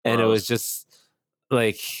 And it was just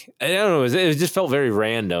like, I don't know, it just felt very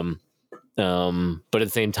random. But at the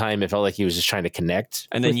same time, it felt like he was just trying to connect.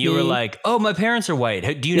 And then you were like, "Oh, my parents are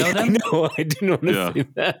white. Do you know them?" No, I didn't want to say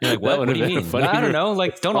that. You're like, what do you mean? I don't know.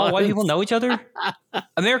 Like, don't all white people know each other?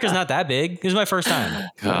 America's not that big. This is my first time.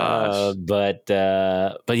 But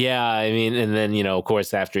yeah, I mean, and then, of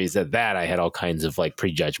course, after he said that, I had all kinds of like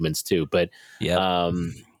prejudgments too. But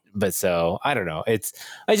but so I don't know.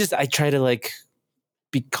 I try to like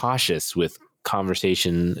be cautious with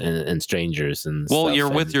conversation and strangers and stuff.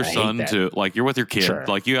 You're with your son too, like you're with your kid, Sure.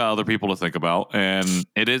 like you got other people to think about, and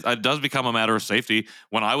it does become a matter of safety.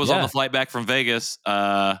 When I was on the flight back from Vegas,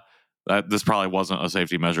 this probably wasn't a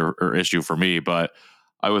safety measure or issue for me, but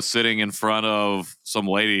I was sitting in front of some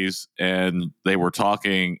ladies and they were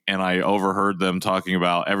talking, and I overheard them talking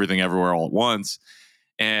about Everything Everywhere All at Once.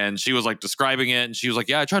 And she was like describing it, and she was like,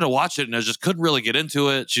 "Yeah, I tried to watch it, and I just couldn't really get into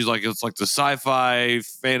it." She's like, "It's like the sci-fi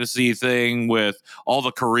fantasy thing with all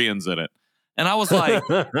the Koreans in it." And I was like,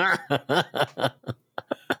 "What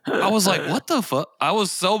the fuck?" I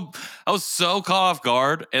was so caught off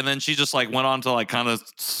guard. And then she just like went on to like kind of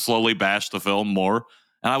slowly bash the film more,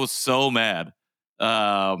 and I was so mad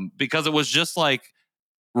because it was just like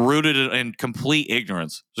rooted in complete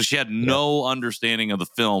ignorance. So she had no understanding of the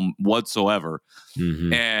film whatsoever.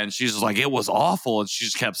 Mm-hmm. And she's just like, "It was awful." And she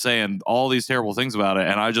just kept saying all these terrible things about it.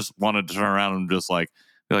 And I just wanted to turn around and just like,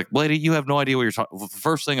 be like, "Lady, you have no idea what you're talking. The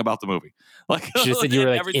first thing about the movie." Like, She just said you were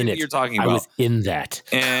like everything in that it. you're talking about. I was in that.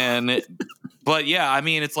 But yeah, I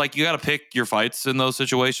mean, it's like you got to pick your fights in those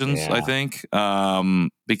situations, Yeah. I think,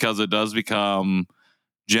 because it does become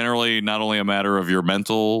generally not only a matter of your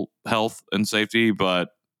mental health and safety, but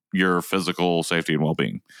your physical safety and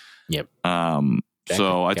well-being. Yep.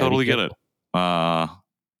 So I totally get it.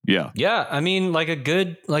 Yeah. I mean, like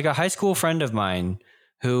a high school friend of mine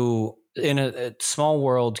who, in a small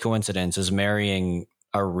world coincidence, is marrying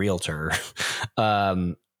a realtor,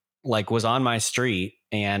 like was on my street.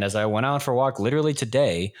 And as I went out for a walk, literally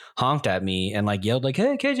today, honked at me and like yelled like,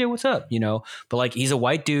 "Hey, KJ, what's up?" But like, he's a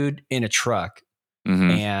white dude in a truck.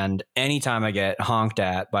 Mhm. And anytime I get honked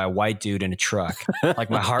at by a white dude in a truck, like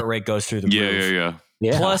my heart rate goes through the roof.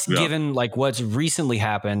 Yeah. Plus, given like what's recently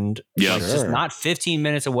happened, Yeah. like just not 15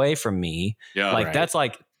 minutes away from me, Yeah. like right. that's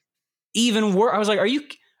like even worse. I was like, "Are you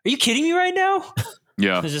kidding me right now?"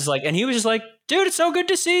 Yeah. It's just like, and he was just like, "Dude, it's so good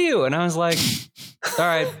to see you." And I was like, "All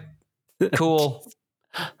right, cool."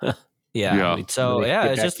 Yeah. So Let me yeah,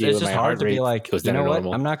 get it's back just to you, it's and just my hard heart to be rate like, goes you down know to what?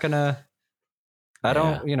 normal. I'm not gonna. I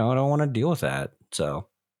don't want to deal with that. So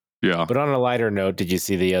Yeah. But on a lighter note, did you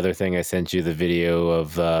see the other thing I sent you? The video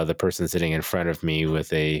of the person sitting in front of me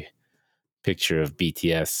with a picture of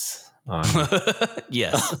BTS on.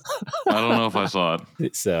 yes, I don't know if I saw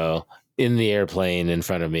it. So in the airplane in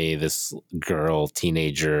front of me, this girl,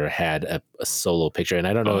 teenager, had a solo picture, and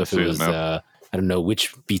I don't know I if see it it was. now. I don't know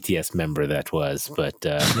which BTS member that was, but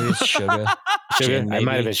maybe it's Sugar. Sugar. Jin, I might have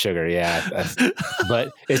maybe. been Sugar. Yeah,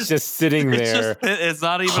 but it's just sitting there. It's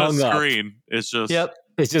not even a hung up. screen. It's just Yep.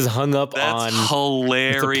 It's just hung up That's on.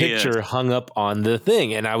 hilarious. It's a picture hung up on the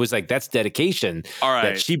thing, and I was like, "That's dedication." All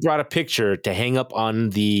right. That she brought a picture to hang up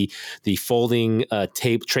on the folding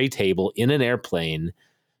tray table in an airplane,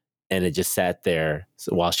 and it just sat there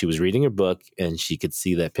while she was reading her book, and she could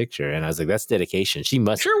see that picture. And I was like, "That's dedication." She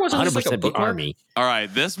must Sure wasn't this 100% like a be bookmark? Army. All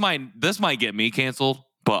right. This might get me canceled,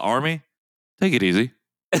 but Army, take it easy.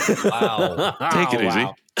 Wow. Take it easy.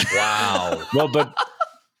 Wow. Well, but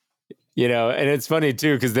and it's funny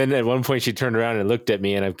too, because then at one point she turned around and looked at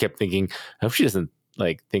me, and I kept thinking, I hope she doesn't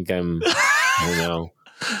like think I'm, I don't know.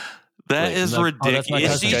 That Like, is like, oh, that's my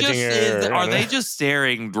ridiculous. cousin. Judging her, Are or- they just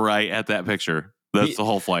staring right at that picture? That's the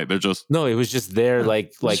whole flight. They're just No, it was just there,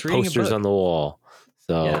 like Just reading a posters book. on the wall.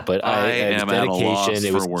 So, Yeah. but I it was am at a loss dedication.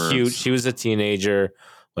 It was for words. cute. She was a teenager.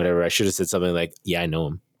 Whatever. I should have said something like, "Yeah, I know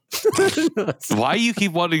him." why you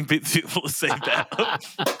keep wanting people to say that?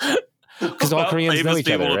 Because all About Koreans know famous each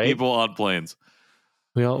other, people, right? People on planes.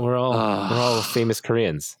 We're all famous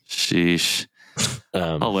Koreans. Sheesh.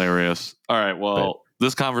 Hilarious. All right. Well,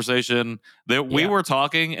 this conversation that we were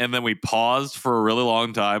talking, and then we paused for a really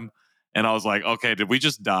long time, and I was like, "Okay, did we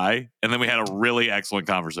just die?" And then we had a really excellent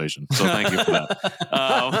conversation. So thank you for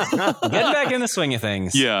that. Getting back in the swing of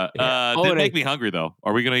things. Yeah. Oh, Did and make me hungry though.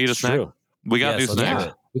 Are we gonna eat a It's snack? true. We got Yes, new let's do snacks.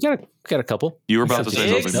 it. We got a couple. You were about to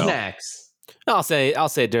say Big something. though. snacks. I'll say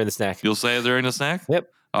it during the snack. You'll say it during the snack? Yep.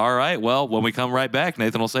 All right. Well, when we come right back,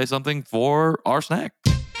 Nathan will say something for our snack.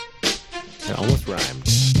 It almost rhymed.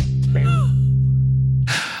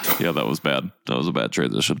 Yeah, that was bad. That was a bad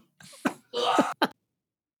transition.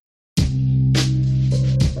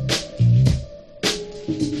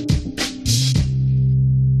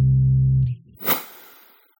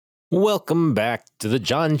 Welcome back to the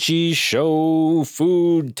John Cheese Show.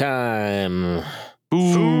 Food time.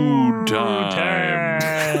 Food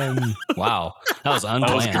time. Wow, that was unplanned.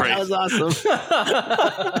 That was great. That was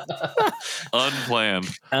awesome. Unplanned.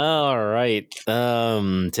 All right.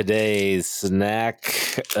 Today's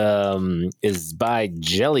snack is by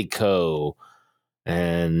Jellico,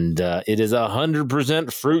 and it is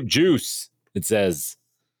 100% fruit juice. It says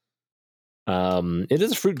it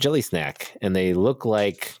is a fruit jelly snack, and they look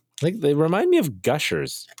like they remind me of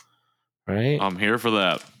Gushers, right? I'm here for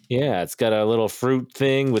that. Yeah, it's got a little fruit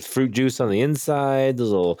thing with fruit juice on the inside.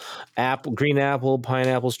 There's a little green apple,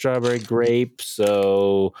 pineapple, strawberry, grape.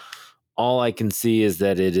 So all I can see is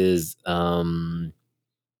that it is, not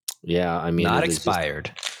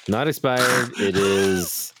expired. Not expired. It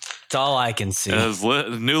is. That's all I can see. As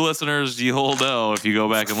new listeners, you'll know if you go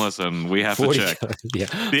back and listen. We have to check.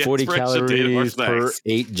 40 calories per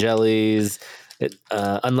 8 jellies.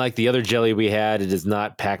 Unlike the other jelly we had, it is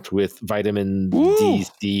not packed with vitamin D,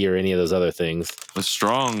 C, or any of those other things. A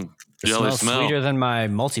strong jelly smells smell. Sweeter than my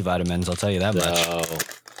multivitamins, I'll tell you that much.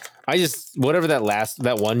 I just whatever that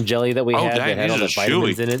one jelly that we had that had all the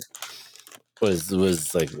vitamins in it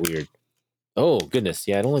was like weird. Oh goodness,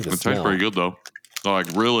 yeah, I don't like the smell. It tastes pretty good though. Like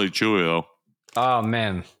really chewy though. Oh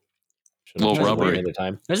man, a little rubbery.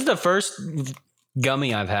 This is the first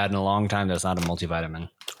gummy I've had in a long time that's not a multivitamin.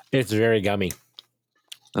 It's very gummy.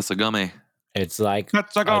 That's a gummy. It's like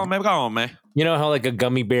that's a gummy. You know how like a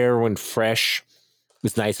gummy bear when fresh,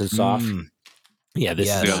 it's nice and soft. Yeah, this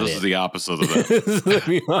is the opposite of that.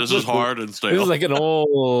 This is hard and stale. This is like an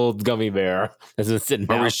old gummy bear that's been sitting.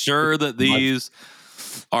 Are we sure that these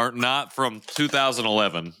are not from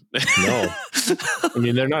 2011? No, I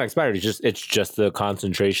mean they're not expired. It's just the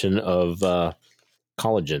concentration of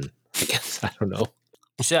collagen. I guess I don't know.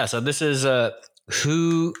 Yeah, so this is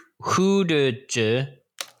Hudeje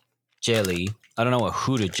jelly. I don't know what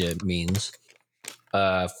Hudeje means.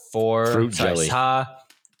 Fruit jelly. Sa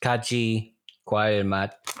kaji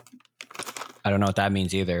mat. I don't know what that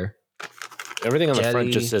means either. Everything on the front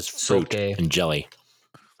just says fruit and jelly.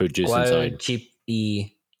 Fruit juice inside.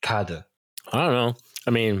 Chipi kada. I don't know. I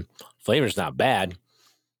mean, flavor's not bad.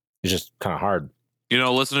 It's just kind of hard. You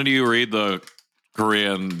know, listening to you read the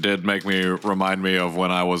Korean did remind me of when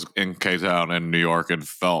I was in K-Town in New York and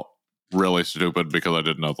felt really stupid because I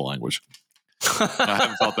didn't know the language. I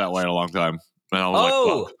haven't felt that way in a long time. And I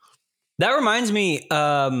was like, that reminds me.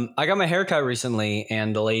 I got my hair cut recently,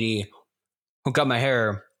 and the lady who cut my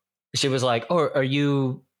hair, she was like, "Oh, are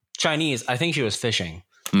you Chinese?" I think she was fishing.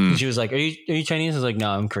 And she was like, "Are you Chinese?" I was like, "No,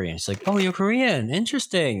 I'm Korean." She's like, "Oh, you're Korean.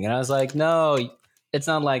 Interesting." And I was like, "No, it's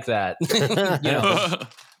not like that." You know.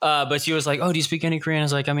 But she was like, "Oh, do you speak any Korean?" I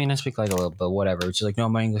was like, "I mean, I speak like a little, but whatever." She's like, "No,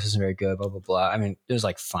 my English isn't very good." Blah blah blah. I mean, it was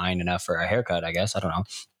like fine enough for a haircut, I guess. I don't know.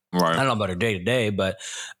 Right. I don't know about her day to day, but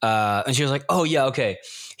and she was like, "Oh yeah, okay.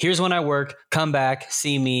 Here's when I work. Come back,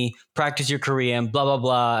 see me, practice your Korean, blah blah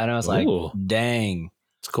blah." And I was like, "Dang,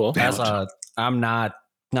 it's cool." I'm not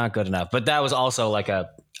good enough. But that was also like I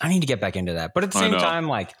need to get back into that. But at the same time,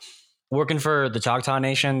 like working for the Choctaw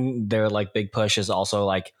Nation, their like big push is also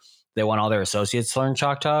like they want all their associates to learn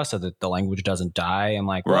Choctaw so that the language doesn't die. I'm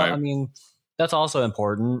like, well, I mean, that's also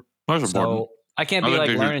important. That's important. I can't be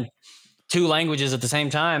like learning 2 languages at the same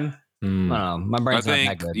time. I don't know. My brain's not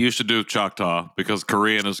that good. You should do Choctaw because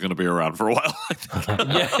Korean is going to be around for a while.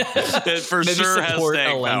 It for Maybe sure has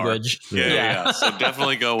staying language. Power. Yeah. So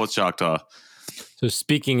definitely go with Choctaw. So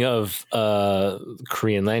speaking of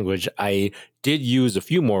Korean language, I did use a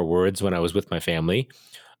few more words when I was with my family.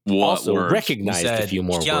 Also recognized a few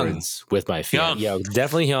more words with my family. Yeah,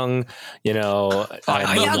 definitely young. You know,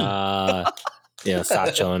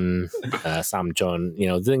 Sachon, Samchon, you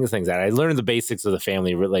know, things that I learned the basics of the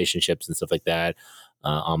family relationships and stuff like that.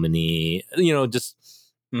 Omni, you know, just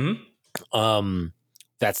that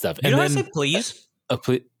stuff. You know how to say please?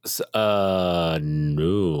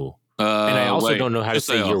 No. And I also don't know how to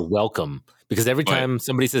say you're welcome because every time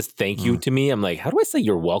somebody says thank you to me, I'm like, how do I say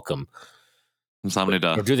you're welcome?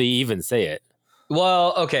 Or do they even say it?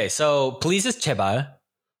 Well, okay, so please is 제발.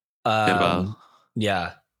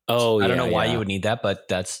 Yeah. Oh, I don't know why you would need that, but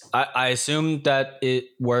that's I assume that it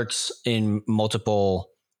works in multiple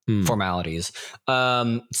formalities.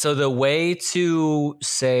 So the way to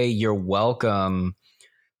say you're welcome,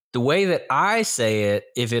 the way that I say it,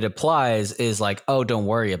 if it applies, is like, oh, don't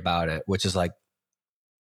worry about it, which is like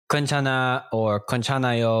괜찮아 or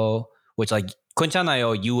괜찮아요, which like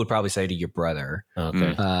괜찮아요 you would probably say to your brother.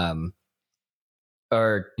 Okay.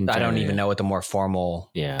 Or I don't even know what the more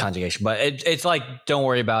formal conjugation, but it's like, don't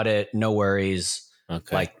worry about it, no worries.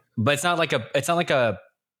 Okay. Like, but it's not like an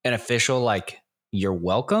official like you're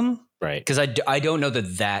welcome. Right. Because I don't know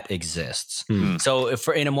that exists. Hmm. So if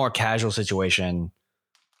in a more casual situation,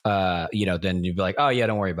 then you'd be like, oh yeah,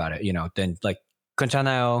 don't worry about it. Then like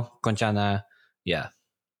konchana, yeah.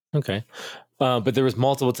 Okay. But there was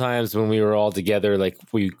multiple times when we were all together, like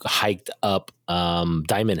we hiked up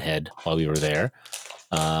Diamond Head while we were there.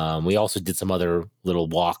 We also did some other little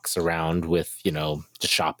walks around with,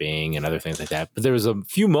 just shopping and other things like that. But there was a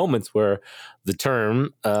few moments where the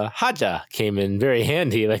term haja came in very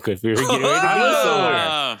handy, like if we were getting ready to go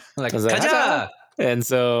somewhere. Like, I was like, "Kaja!" "Haja!" And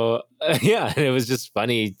so, and it was just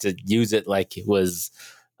funny to use it like it was,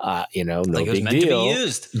 no Like it was big meant deal. to be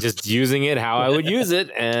used. Just using it how I would use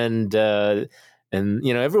it. And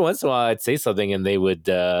every once in a while I'd say something and they would,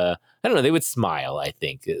 I don't know, they would smile, I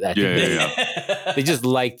think. I think they just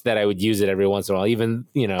liked that I would use it every once in a while, even,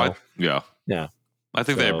 Yeah. I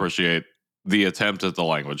think they So- appreciate the attempt at the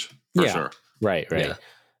language for Yeah. sure. Right. Yeah.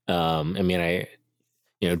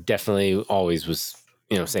 I definitely always was,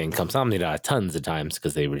 saying kamsamnida tons of times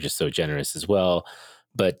because they were just so generous as well.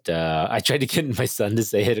 But I tried to get my son to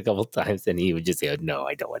say it a couple times, and he would just say, "Oh, no,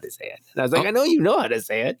 I don't want to say it." And I was like, "I know you know how to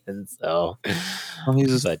say it," and so He's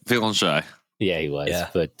just but feeling shy. yeah, he was. Yeah.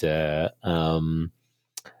 But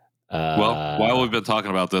Well, while we've been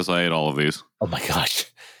talking about this, I ate all of these. oh my gosh,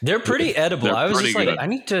 They're pretty edible. They're I was pretty just like, good. I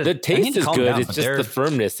need to. the I need taste to is calm good. down, It's but just they're- the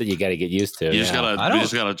firmness that you got to get used to. You just gotta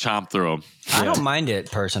chomp through them. I don't mind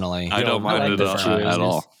it personally. I don't I mind like it the at fries.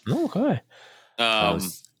 all. Okay.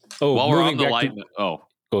 While we're on moving the back light,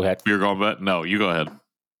 go ahead. you're going back. No, you go ahead.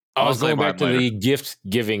 I was I'll say going back to mine the gift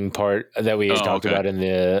giving part that we had talked okay. about in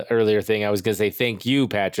the earlier thing. I was going to say thank you,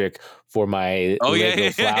 Patrick, for my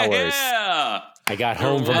Lego flowers. Yeah. I got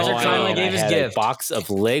home from Patrick Hawaii finally and gave I his had gift. a box of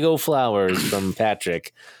Lego flowers from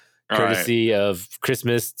Patrick, All right. courtesy of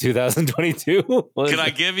Christmas 2022. Can I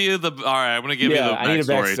give you the? All right, I'm going to give Yeah, you I need a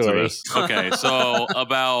the backstory to backstory. this. Okay, so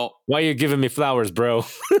Why are you giving me flowers, bro?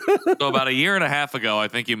 about a year and a half ago, I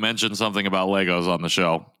think you mentioned something about Legos on the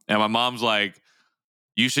show, and my mom's like,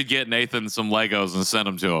 "You should get Nathan some Legos and send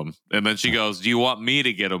them to him." And then she goes, "Do you want me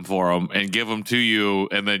to get them for him and give them to you,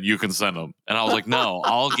 and then you can send them?" And I was like, "No,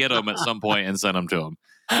 I'll get them at some point and send them to him."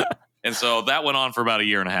 And so that went on for about a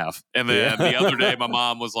year and a half. And then the other day, my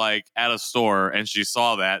mom was like at a store and she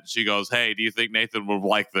saw that. She goes, "Hey, do you think Nathan would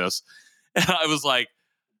like this?" And I was like,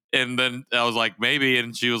 and then I was like, maybe.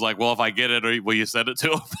 And she was like, "Well, if I get it, will you send it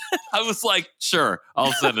to him?" I was like, "Sure,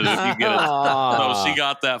 I'll send it if you get it." So she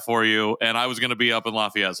got that for you. And I was going to be up in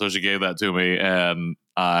Lafayette. So she gave that to me and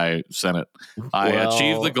I sent it. I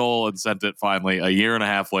achieved the goal and sent it finally a year and a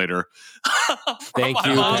half later. Thank My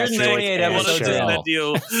you, mom Patrick. 128 I wanted to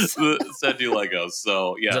episodes. send you Legos.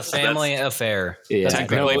 So yeah, It's a family affair. Yeah,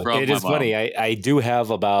 Technically no, from it my is mom. funny. I do have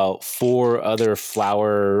about 4 other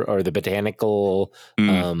flower or the botanical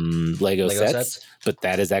Lego sets, but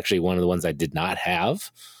that is actually one of the ones I did not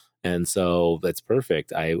have. And so that's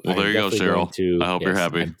perfect. Well, there you go, definitely Cheryl. going to- I hope you're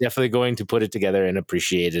happy. I'm definitely going to put it together and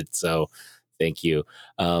appreciate it. So thank you.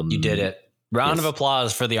 You did it. Round Yes. of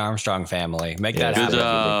applause for the Armstrong family. Make that Yeah, Good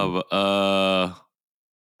happen. job.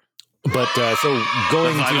 But so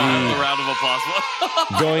going I to don't have the the round of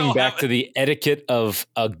applause. going back to the etiquette of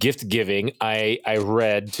gift giving, I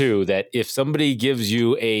read too that if somebody gives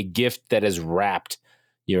you a gift that is wrapped,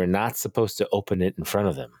 you're not supposed to open it in front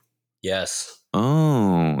of them. Yes.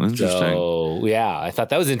 Oh, interesting. So yeah, I thought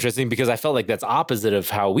that was interesting because I felt like that's opposite of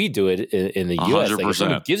how we do it in the U.S. Like if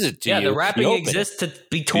someone 100%. gives it to Yeah, you, the wrapping you open exists to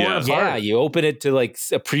be torn Yeah. it. apart. Yeah, you open it to like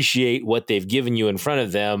appreciate what they've given you in front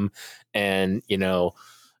of them, and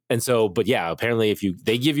and so. But yeah, apparently, if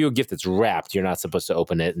they give you a gift that's wrapped, you're not supposed to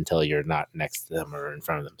open it until you're not next to them or in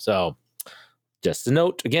front of them. So just a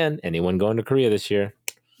note again, anyone going to Korea this year?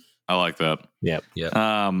 I like that. Yep.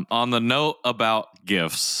 On the note about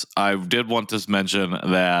gifts, I did want to mention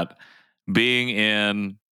that being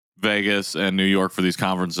in Vegas and New York for these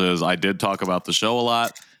conferences, I did talk about the show a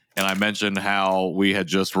lot. And I mentioned how we had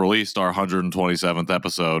just released our 127th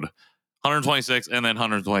episode, 126th and then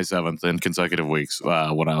 127th in consecutive weeks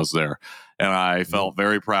when I was there. And I felt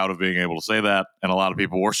very proud of being able to say that. And a lot of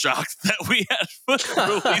people were shocked that we had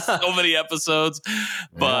released so many episodes.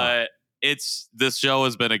 But this show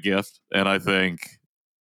has been a gift, and I think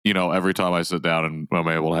every time I sit down and I'm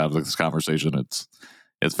able to have this conversation,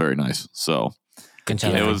 it's very nice. So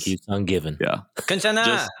Conchana. It was- keeps on giving. yeah, Conchana.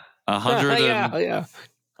 just 100 yeah.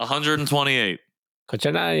 128,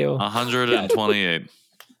 Cochanario. 128.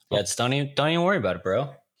 Yeah, just don't even worry about it,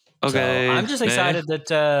 bro. Okay, So I'm just excited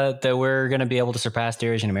that we're going to be able to surpass the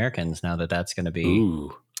Asian Americans now that that's going to be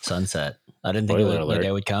Ooh. sunset. I didn't think Spoiler the alert.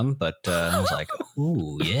 day would come, but I was like,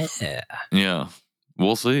 ooh, yeah. Yeah,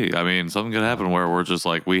 We'll see. I mean, something could happen where we're just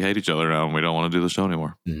like, we hate each other now and we don't want to do the show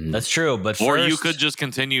anymore. That's true. But Or first, you could just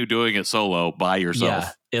continue doing it solo by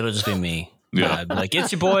yourself. Yeah, it'll just be me. Yeah. I'd be like,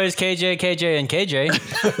 it's your boys, KJ, and KJ.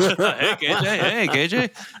 Hey, KJ. Hey,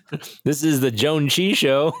 KJ. This is the Joan Chi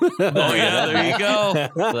Show. Oh, yeah. There you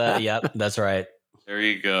go. Yep, that's right. There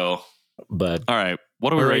you go. But All right.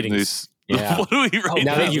 What are we Our rating ratings. these? Yeah. What do we rate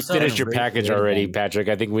now that these? you've finished your package already, Patrick,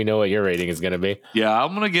 I think we know what your rating is going to be. Yeah,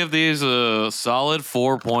 I'm gonna give these a solid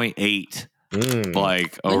 4.8. Mm.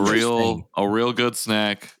 Like Interesting. a real good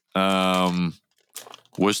snack.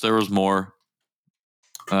 Wish there was more.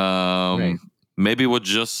 Right. Maybe would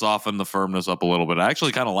just soften the firmness up a little bit. I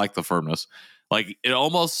actually kind of like the firmness. Like it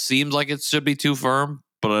almost seems like it should be too firm,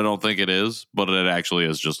 but I don't think it is. But it actually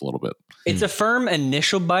is just a little bit. It's a firm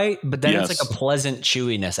initial bite, but then it's Yes. like a pleasant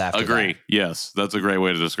chewiness after. Agree. Yes, that's a great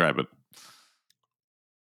way to describe it.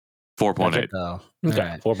 4.8. That. Oh, Okay, all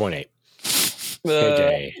right. 4.8.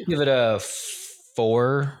 KJ. Give it a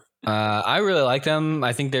 4. I really like them.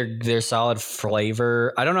 I think they're solid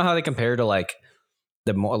flavor. I don't know how they compare to like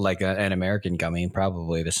the more like an American gummy,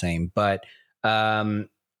 probably the same, but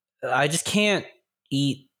I just can't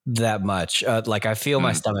eat that much. Like I feel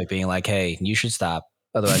my stomach being like, "Hey, you should stop."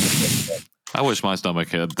 Otherwise, it's good. I wish my stomach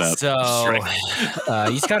had that. So strength.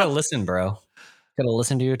 you just gotta listen, bro. Gotta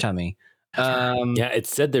listen to your tummy. Yeah, it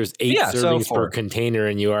said there's 8 Yeah, so servings per 4. container,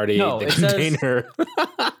 and you already No, ate it the says- container.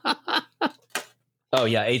 Oh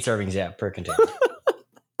yeah, 8 servings, yeah, per container.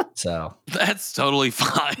 So That's totally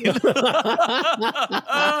fine.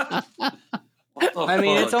 I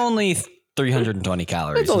mean, it's only 320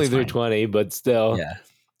 calories. It's only fine. 320, but still. Yeah.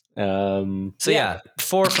 So So yeah,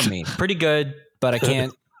 4 from me. Pretty good, but I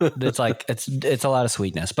can't. It's like it's a lot of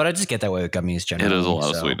sweetness, but I just get that way with gummies It generally. is a lot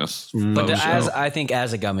of so. sweetness. But Oh, as so- I think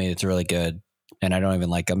as a gummy, it's really good, and I don't even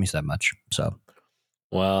like gummies that much. So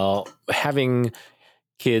Well, having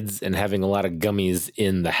kids and having a lot of gummies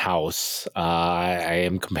in the house, I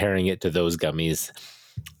am comparing it to those gummies.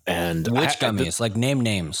 And which gummies? Like name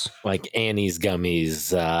names. like Annie's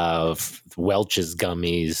gummies, Welch's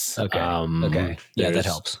gummies. Okay. Okay. Yeah, that there's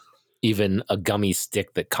helps. Even a gummy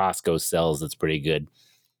stick that Costco sells that's pretty good.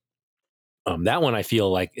 That one I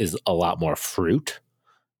feel like is a lot more fruit,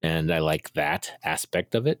 and I like that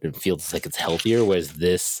aspect of it. It feels like it's healthier. Whereas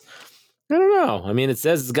this, I don't know. I mean, it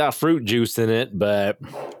says it's got fruit juice in it, but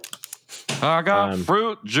I got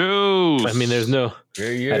fruit juice. I mean, there's no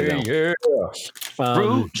Yeah.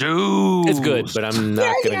 fruit juice. It's good, but I'm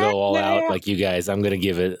not gonna go all out like you guys. I'm gonna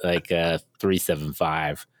give it like a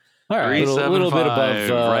 3.75. All right. A little bit above,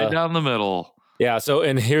 3.75, right down the middle. Yeah. So,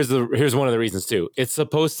 and here's one of the reasons too. It's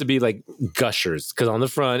supposed to be like gushers because on the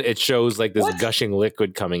front it shows like this gushing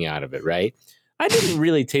liquid coming out of it, right? I didn't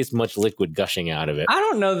really taste much liquid gushing out of it. I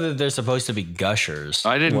don't know that they're supposed to be gushers.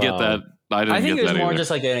 I didn't get that. I didn't I think get there's that more either. just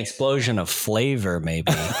like an explosion of flavor,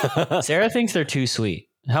 maybe. Sarah thinks they're too sweet.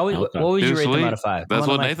 Okay. What would Too you rate them sweet? out of 5? That's Come on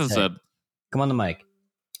what the mic Nathan and say it. said. Come on the mic.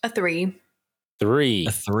 A 3. 3.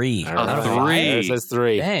 A 3. All right. Out of 3. 5? It says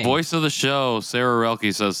 3. Dang. Voice of the show, Sarah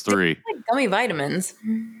Relke says 3. Like gummy vitamins.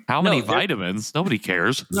 How many No, they're- vitamins? Nobody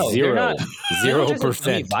cares. No, they're Zero. not. They're not just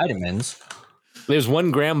 0%. vitamins. There's 1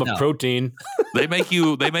 gram of No. protein. They make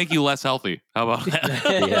you less healthy. How about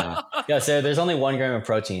that? Yeah. Yeah, Sarah, there's only 1 gram of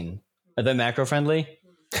protein. Are they macro friendly?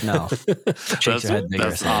 No. Shakes your head bigger,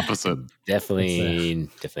 that's Sarah. opposite. Definitely. You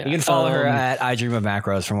Definitely. can follow her at I Dream of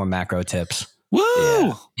Macros for more macro tips.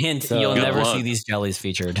 Woo! Hint, So- you'll Good never luck. see these jellies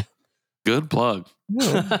featured. Good plug.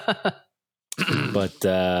 But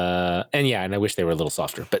and I wish they were a little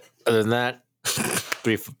softer. But other than that,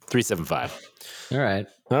 3.75. All right.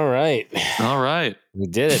 All right. All right. We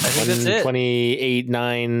did it. I think that's it.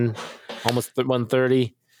 28.9, almost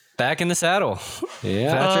 130. Back in the saddle.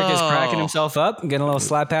 Yeah. Patrick is cracking Oh. himself up, getting a little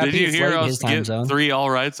slap happy. Did you It's hear late in us his time get zone. 3 all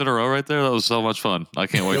rights in a row right there? That was so much fun. I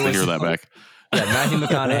can't wait to hear that back. Yeah, Matthew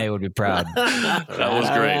McConaughey would be proud. That was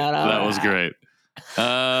great. That was great.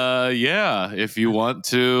 Yeah, if you want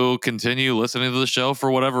to continue listening to the show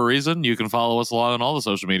for whatever reason, you can follow us along on all the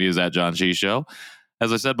social medias at John Chi Show.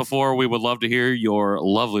 As I said before, we would love to hear your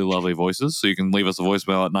lovely, lovely voices. So you can leave us a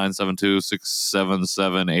voicemail at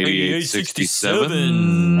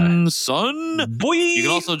 972-677-8867. Son. Boy, You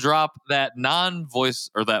can also drop that non-voice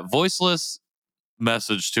or that voiceless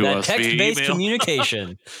message to that us via text-based email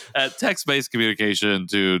communication. at text-based communication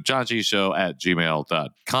to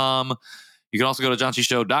johnchishow@gmail.com. You can also go to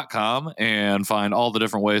johnchishow.com and find all the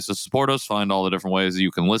different ways to support us, find all the different ways that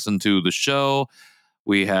you can listen to the show.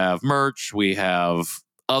 We have merch, we have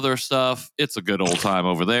other stuff. It's a good old time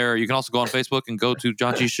over there. You can also go on Facebook and go to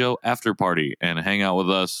John Chi Show After Party and hang out with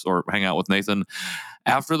us or hang out with Nathan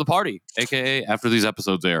after the party, aka after these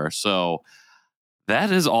episodes air. So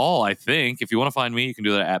that is all, I think. If you want to find me, you can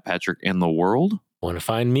do that at Patrick in the World. Want to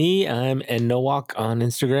find me? I'm Nowalk on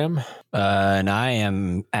Instagram. And I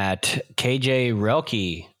am at KJ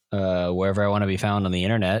Relke, wherever I want to be found on the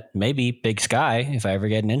internet. Maybe Big Sky if I ever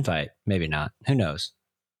get an invite. Maybe not. Who knows?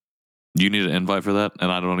 You need an invite for that,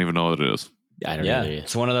 and I don't even know what it is. I don't know.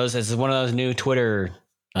 It's one of those new Twitter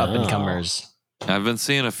up and comers. I've been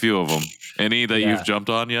seeing a few of them. Any that you've jumped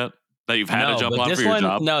on yet? That you've had to jump on for your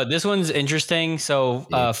job? No, this one's interesting. So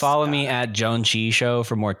follow me at Joan Chi Show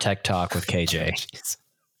for more tech talk with KJ.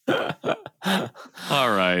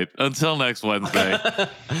 All right. Until next Wednesday.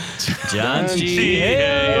 John Chi.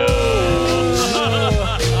 Hey, yo.